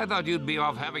 I thought you'd be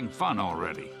off having fun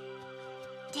already.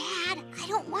 Dad, I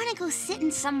don't want to go sit in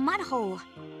some mud hole.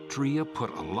 Tria put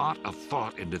a lot of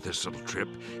thought into this little trip.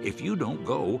 If you don't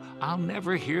go, I'll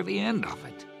never hear the end of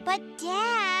it. But,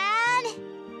 Dad...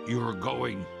 You're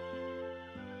going.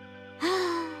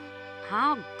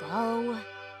 I'll go.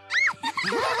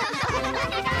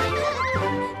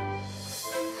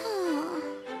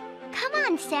 Come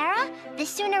on, Sarah. The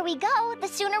sooner we go, the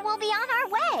sooner we'll be on our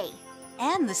way.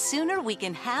 And the sooner we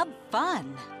can have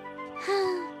fun.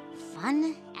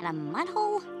 Fun at a mud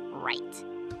hole? Right.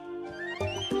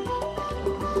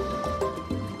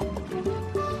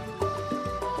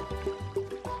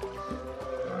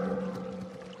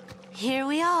 Here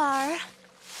we are.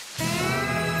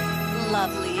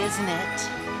 Lovely, isn't it?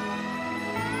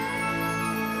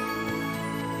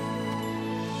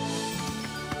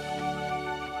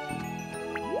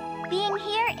 Being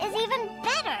here is even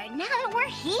better now that we're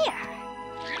here.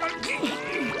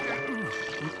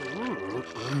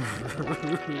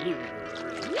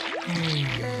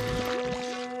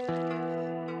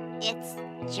 It's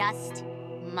just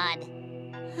mud.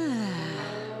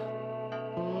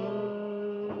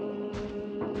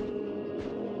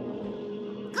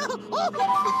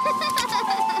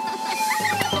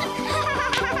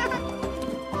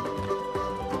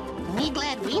 Me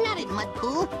glad we not at mud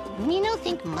pool. Me no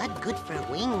think mud good for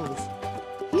wings.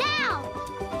 Now!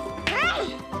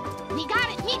 Hey! Me got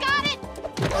it!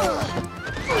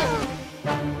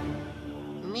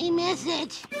 Me miss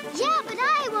it. Yeah, but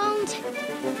I won't.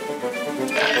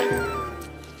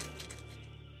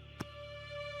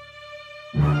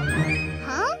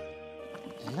 Huh?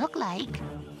 Look like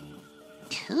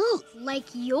tooth.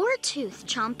 Like your tooth,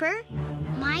 Chomper.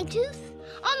 My tooth?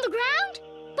 On the ground?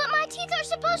 But my teeth are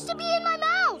supposed to be in my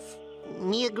mouth.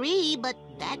 Me agree, but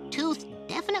that tooth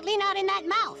definitely not in that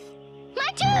mouth. My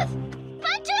tooth!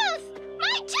 My tooth!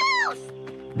 My tooth!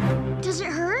 Does it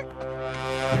hurt?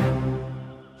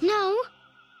 No.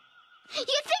 You think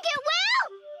it will?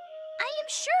 I am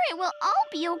sure it will all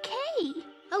be okay.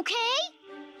 Okay?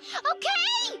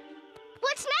 Okay!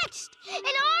 What's next?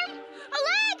 An arm? A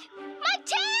leg? My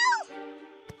tail?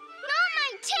 Not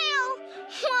my tail!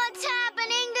 What's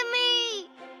happening to me?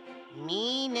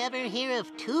 Me never hear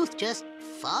of tooth just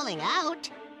falling out.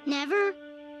 Never?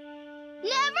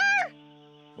 Never?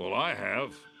 Well, I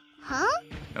have. Huh?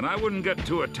 And I wouldn't get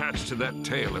too attached to that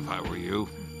tail if I were you.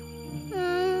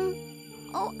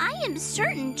 Oh, I am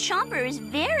certain Chomper is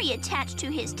very attached to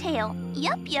his tail.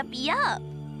 Yup.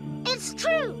 It's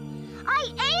true.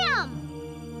 I am.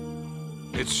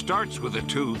 It starts with a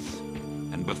tooth,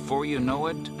 and before you know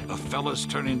it, a fella's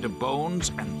turning to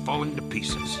bones and falling to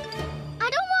pieces. I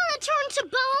don't want to turn to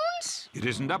bones. It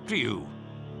isn't up to you.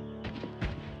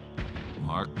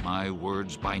 Mark my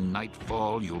words, by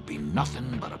nightfall, you'll be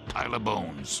nothing but a pile of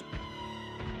bones.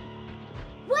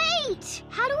 Wait!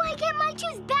 How do I get my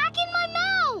tooth back in my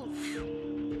mouth?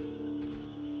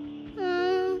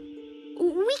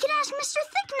 We could ask Mr.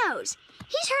 Thicknose.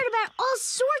 He's heard about all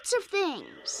sorts of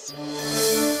things.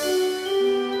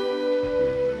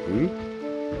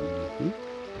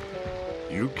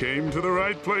 You came to the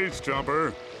right place,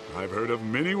 Chomper. I've heard of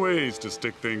many ways to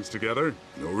stick things together.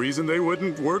 No reason they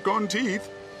wouldn't work on teeth.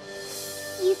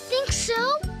 You think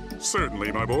so?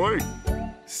 Certainly, my boy.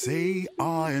 Say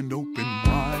I and open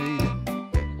wide,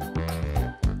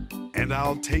 and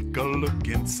I'll take a look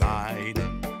inside.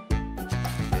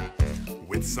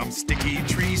 With some sticky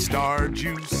tree star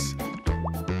juice,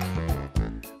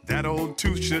 that old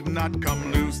tooth should not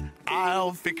come loose.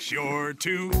 I'll fix your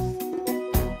tooth.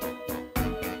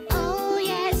 Oh,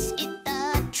 yes, it's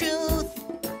the truth.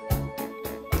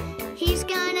 He's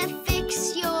gonna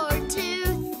fix your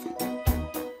tooth.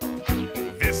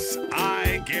 This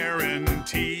I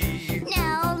guarantee.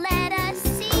 Now let us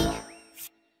see.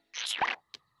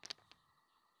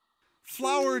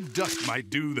 Flour dust might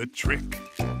do the trick.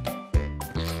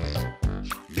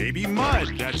 Maybe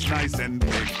mud that's nice and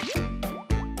thick.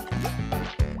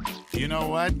 You know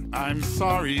what? I'm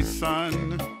sorry,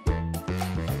 son.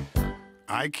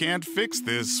 I can't fix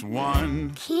this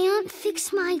one. Can't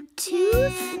fix my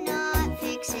tooth? Cannot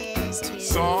fix his tooth.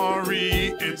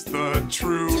 Sorry, it's the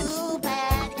truth. Too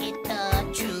bad it's the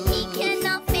truth. He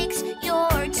cannot fix your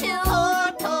tooth.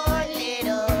 Poor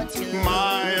little tooth.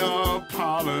 My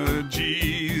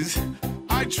apologies.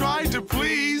 I tried to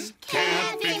please.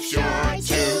 Can't fix your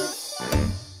tooth.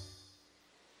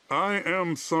 I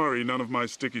am sorry none of my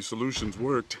sticky solutions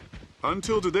worked.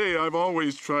 Until today, I've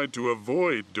always tried to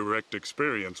avoid direct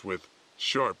experience with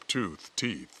sharp-toothed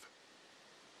teeth.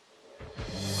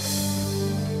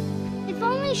 If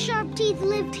only Sharptooth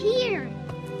lived here,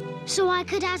 so I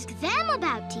could ask them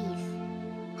about teeth.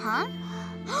 Huh?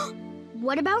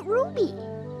 What about Ruby?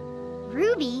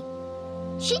 Ruby?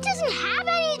 She doesn't have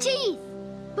any teeth,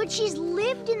 but she's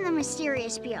lived in the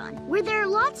mysterious beyond, where there are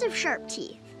lots of sharp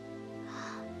teeth.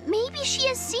 Maybe she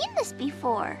has seen this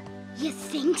before. You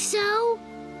think so?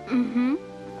 Mm-hmm.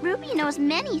 Ruby knows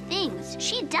many things.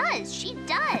 She does.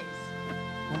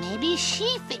 Maybe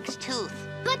she fixed tooth.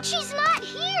 But she's not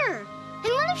here. And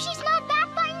what if she's not back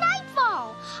by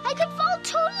nightfall? I could fall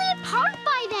totally apart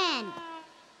by then.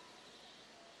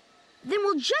 Then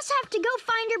we'll just have to go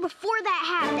find her before that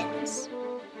happens.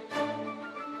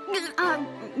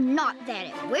 Not that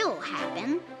it will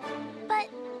happen. But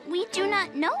we do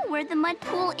not know where the mud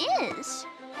pool is.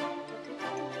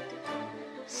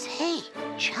 Say,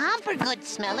 Chomper good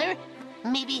smeller.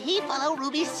 Maybe he follow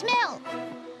Ruby's smell.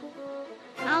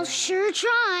 I'll sure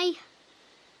try.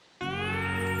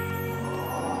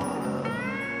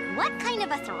 What kind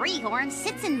of a three-horn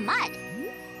sits in mud?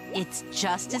 It's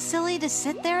just as silly to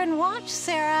sit there and watch,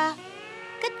 Cera.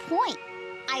 Good point.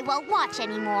 I won't watch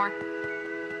anymore.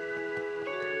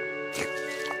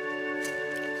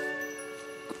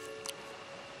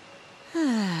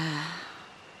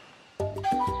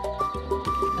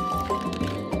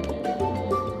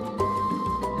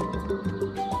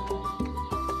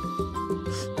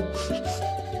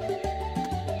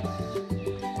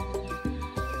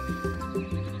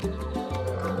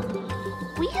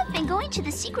 We have been going to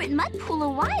the secret mud pool a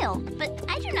while, but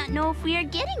I do not know if we are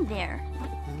getting there.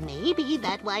 Maybe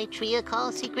that's why Tria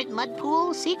calls secret mud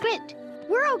pool secret.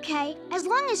 We're okay, as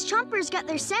long as Chomper's got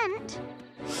their scent.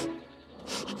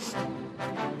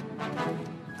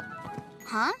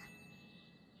 Huh?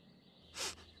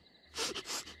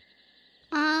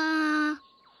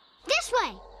 This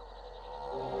way!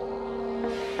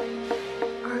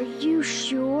 Are you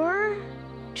sure?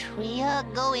 Tria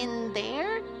go in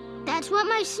there? That's what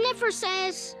my sniffer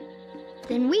says.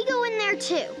 Then we go in there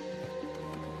too.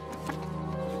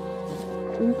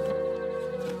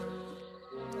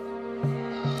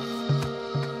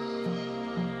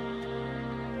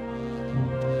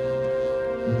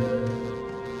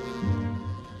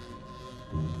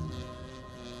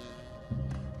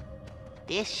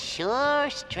 This sure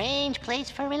strange place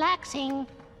for relaxing.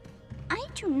 I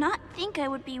do not think I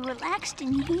would be relaxed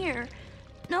in here.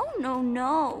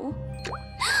 No.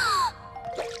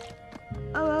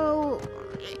 Oh,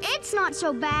 it's not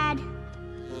so bad.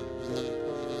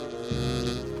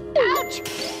 Ouch!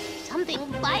 Something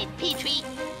bite, Petrie.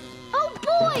 Oh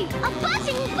boy, a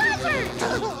buzzing buzzard!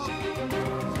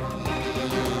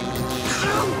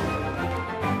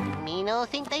 Me no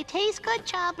think they taste good,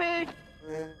 Chomper.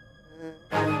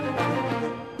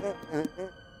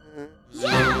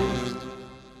 Yeah!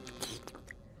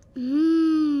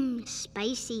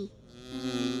 Spicy.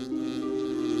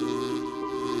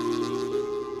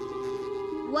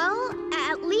 Well,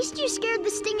 at least you scared the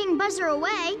stinging buzzer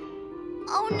away.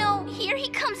 Oh no, here he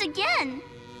comes again.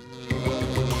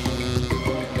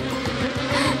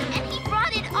 And he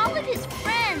brought in all of his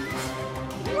friends.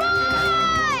 Run!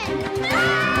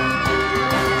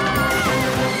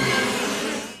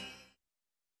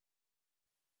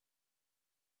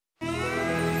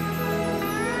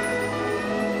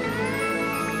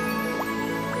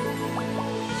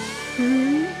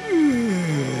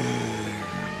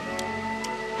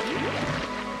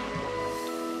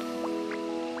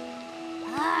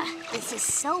 This is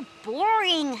so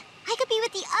boring. I could be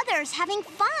with the others having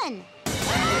fun.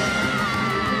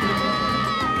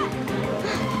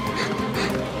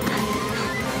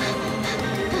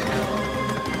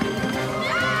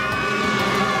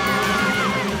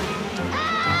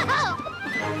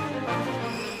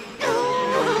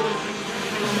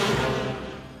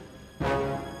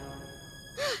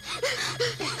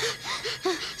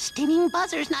 Stinging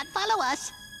buzzers not follow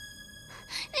us.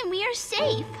 Then we are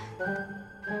safe.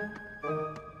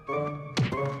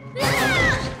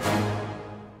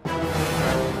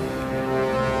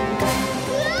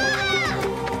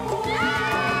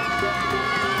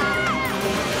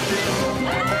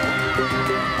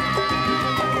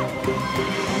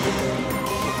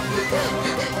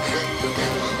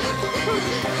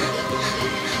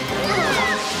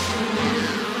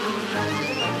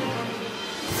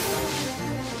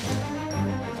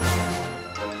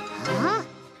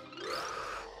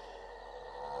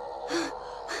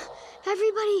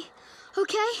 Everybody,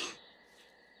 okay?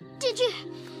 Did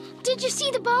you see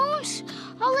the bones?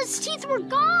 All his teeth were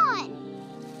gone.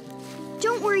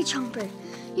 Don't worry, Chomper.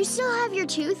 You still have your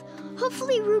tooth.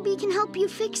 Hopefully Ruby can help you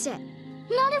fix it.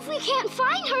 Not if we can't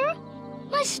find her.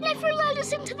 My sniffer led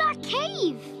us into that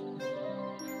cave.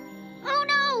 Oh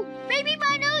no! Maybe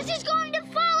my nose is going to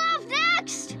fall off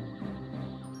next!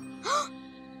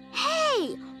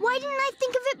 Hey! Why didn't I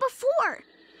think of it before?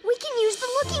 We can use the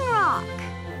looking rock.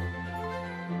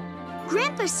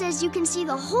 Grandpa says you can see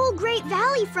the whole Great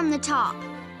Valley from the top.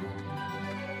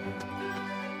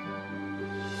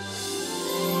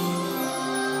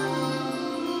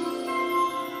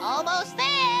 Almost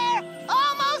there!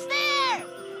 Almost there!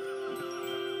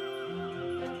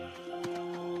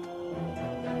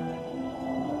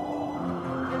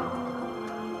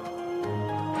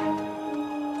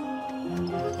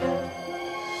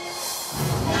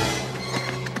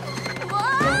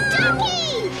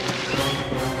 Ducky!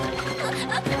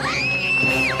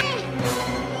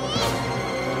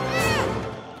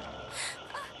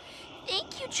 Thank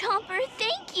you, Chomper.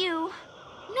 Thank you.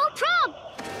 No prob.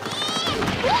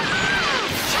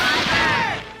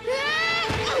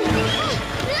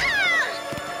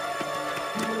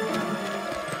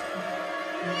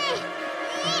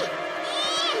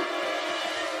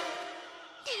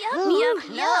 Yup,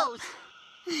 yup.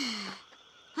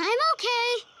 I'm okay.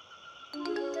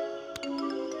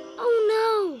 Oh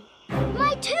no!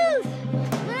 My tooth!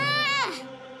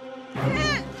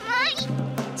 My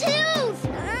tooth!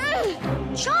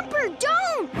 Chomper,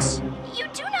 don't! You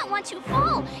do not want to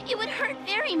fall. It would hurt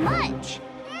very much.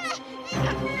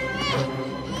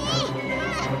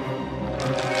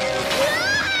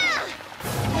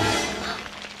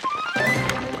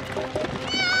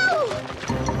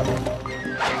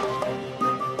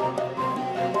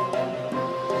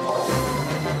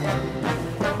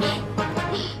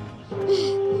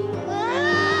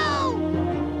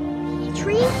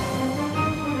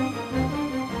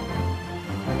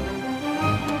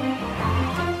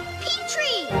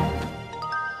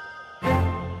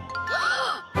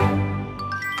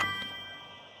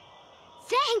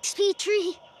 Thanks,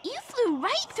 Petrie. You flew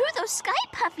right through those sky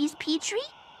puffies, Petrie.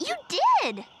 You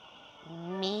did.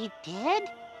 Me did?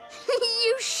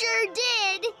 You sure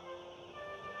did.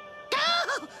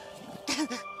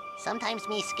 Sometimes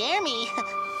me scare me.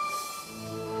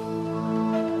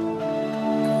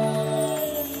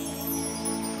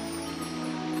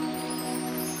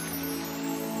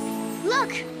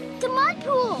 Look, the mud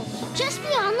pool, just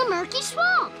beyond the murky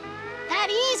swamp. That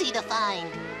easy to find.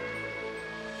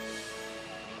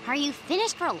 Are you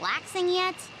finished relaxing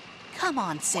yet? Come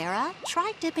on, Cera.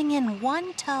 Try dipping in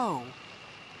one toe.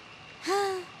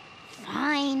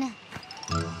 Fine.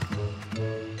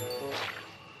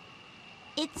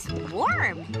 It's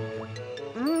warm.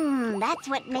 That's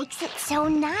what makes it so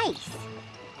nice.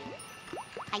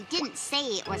 I didn't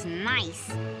say it was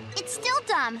nice. It's still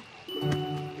dumb.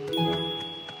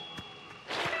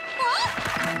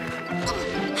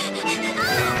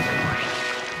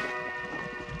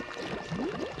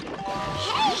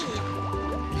 Hey!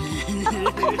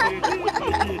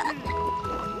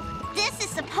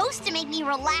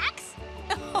 relax?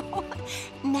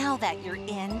 Now that you're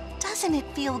in, doesn't it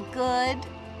feel good?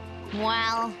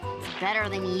 Well, it's better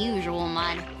than usual,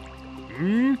 Mud.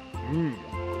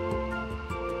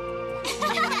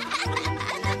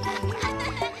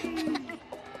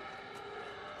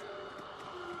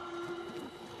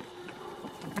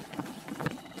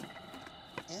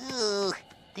 Ooh,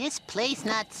 this place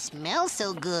not smell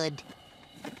so good.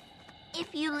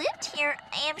 If you lived here,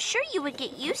 I am sure you would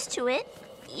get used to it.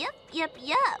 Yup.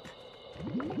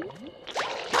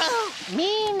 Oh,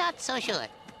 me not so sure.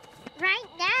 Right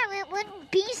now, it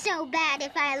wouldn't be so bad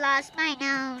if I lost my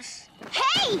nose.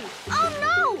 Hey! Oh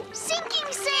no!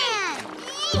 Sinking sand!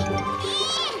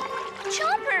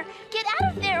 Chomper, get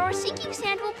out of there or sinking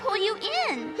sand will pull you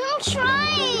in. I'm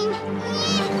trying!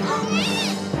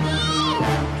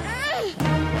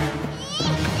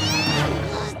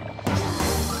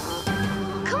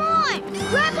 Come on!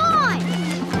 Grab on!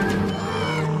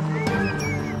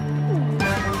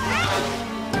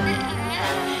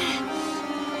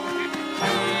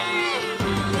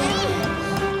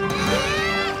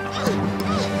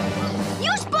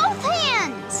 Use both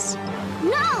hands!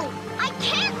 No! I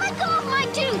can't let go of my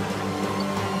tooth!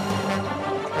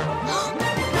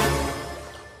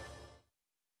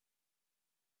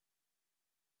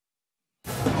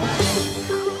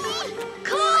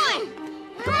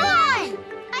 Come on!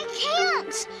 I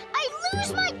can't! I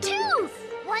lose my tooth!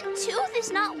 One tooth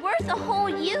is not worth a whole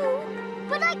you.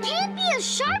 But I can't be a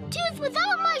Sharptooth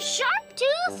without my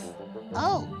Sharptooth!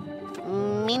 Oh,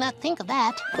 me not think of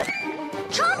that.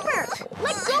 Chomper!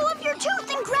 Let go of your tooth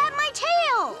and grab my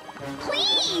tail!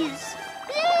 Please!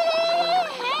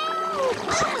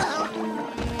 Help!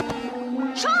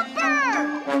 Chomper!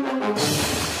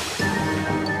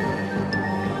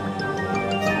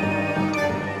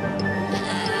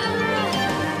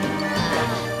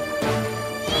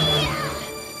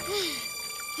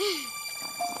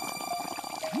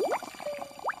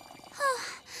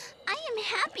 I am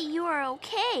happy you are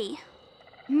okay.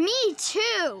 Me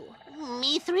too!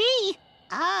 Me three.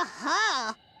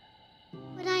 Aha!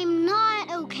 But I'm not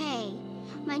okay.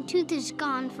 My tooth is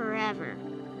gone forever.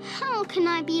 How can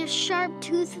I be a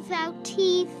Sharptooth without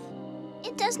teeth?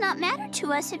 It does not matter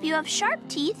to us if you have sharp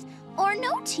teeth or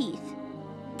no teeth.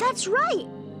 That's right.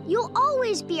 You'll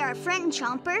always be our friend,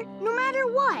 Chomper, no matter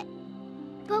what.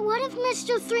 But what if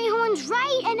Mr. Three-Horn's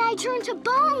right and I turn to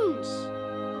bones?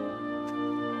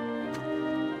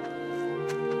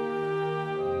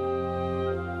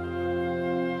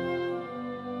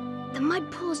 The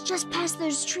mud pool's just past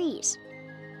those trees.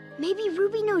 Maybe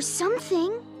Ruby knows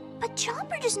something. But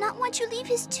Chomper does not want you to leave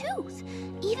his tooth,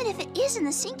 even if it is in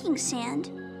the sinking sand.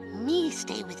 Me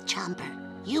stay with Chomper.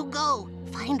 You go.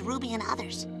 Find Ruby and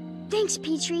others. Thanks,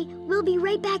 Petrie. We'll be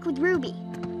right back with Ruby.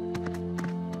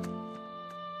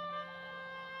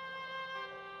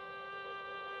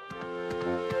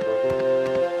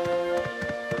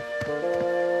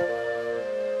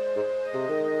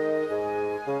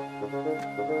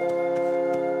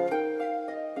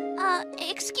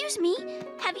 Excuse me,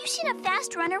 have you seen a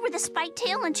fast runner with a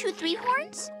spiketail and 2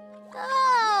 three-horns?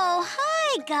 Oh,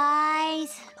 hi,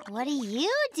 guys. What are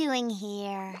you doing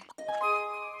here?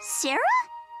 Cera?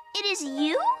 It is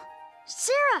you?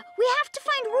 Cera, we have to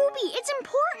find Ruby. It's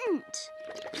important.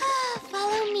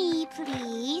 Follow me,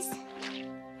 please.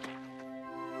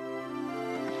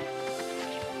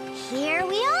 Here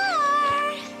we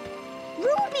are.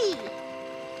 Ruby!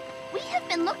 We have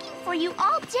been looking for you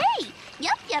all day.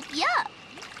 Yup.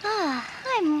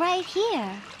 I'm right here.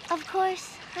 Of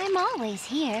course, I'm always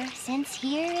here, since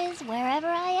here is wherever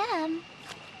I am.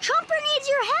 Chomper needs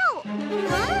your help!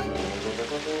 Huh?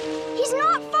 He's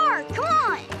not far. Come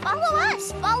on!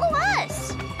 Follow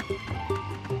us!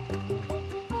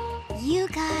 You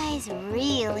guys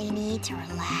really need to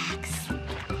relax.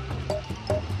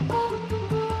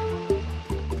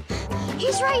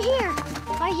 He's right here.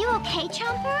 Are you okay,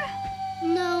 Chomper?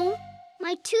 No,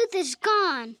 my tooth is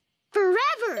gone.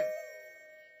 Forever!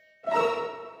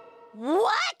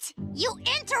 What? You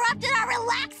interrupted our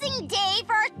relaxing day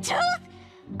for a tooth?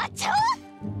 A tooth?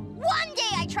 One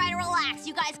day I try to relax.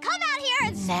 You guys come out here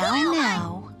and spoil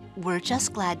Now, we're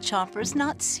just glad Chomper's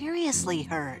not seriously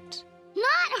hurt.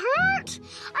 Not hurt?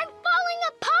 I'm falling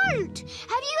apart.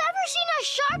 Have you ever seen a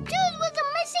Sharptooth with a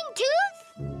missing tooth?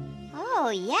 Oh,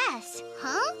 yes.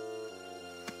 Huh?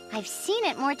 I've seen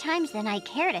it more times than I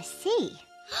care to see.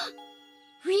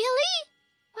 Really?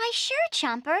 Why, sure,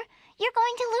 Chomper. You're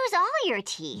going to lose all your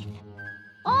teeth.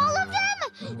 All of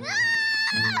them?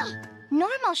 Ah!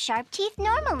 Normal sharp teeth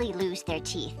normally lose their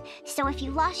teeth. So if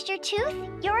you lost your tooth,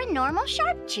 you're a normal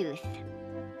sharp tooth.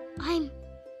 I'm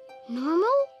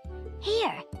normal?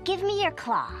 Here, give me your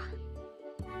claw.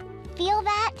 Feel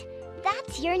that?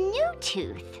 That's your new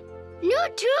tooth. New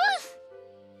tooth?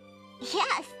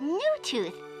 Yes, new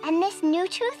tooth. And this new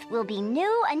tooth will be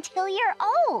new until you're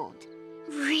old.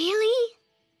 Really?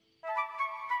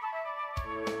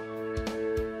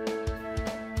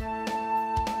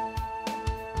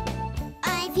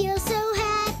 I feel so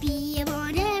happy, I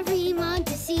want everyone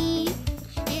to see.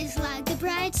 It's like the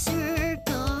bright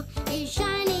circle is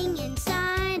shining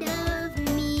inside of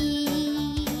me.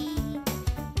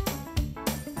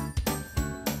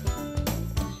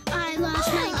 I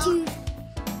lost my tooth.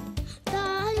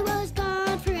 Thought it was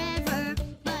gone forever,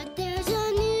 but there's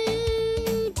a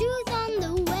new tooth on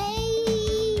the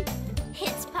way.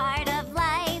 It's part of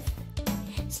life.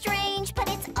 Strange, but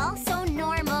it's also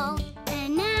normal.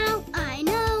 And now I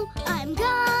know I'm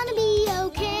gonna be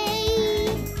okay.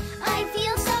 I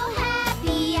feel so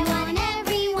happy, I want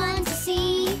everyone to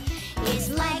see. It's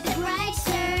like a bright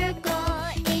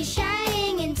circle is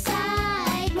shining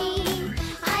inside me.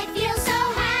 I feel so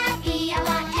happy, I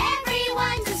want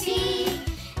everyone to see.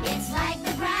 It's like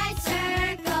the bright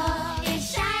circle is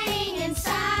shining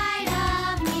inside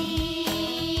of me.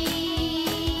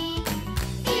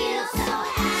 Feel so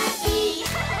happy.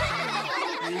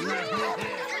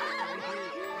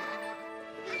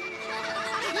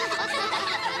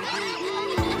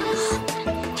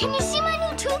 Can you see my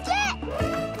new tooth yet?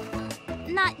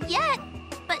 Not yet,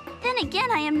 but then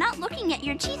again, I am not looking at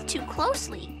your teeth too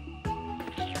closely.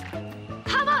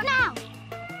 How about now?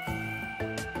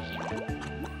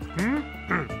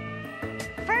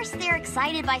 First, they're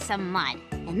excited by some mud,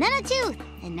 and then a tooth,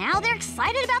 and now they're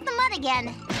excited about the mud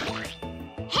again.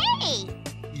 Hey!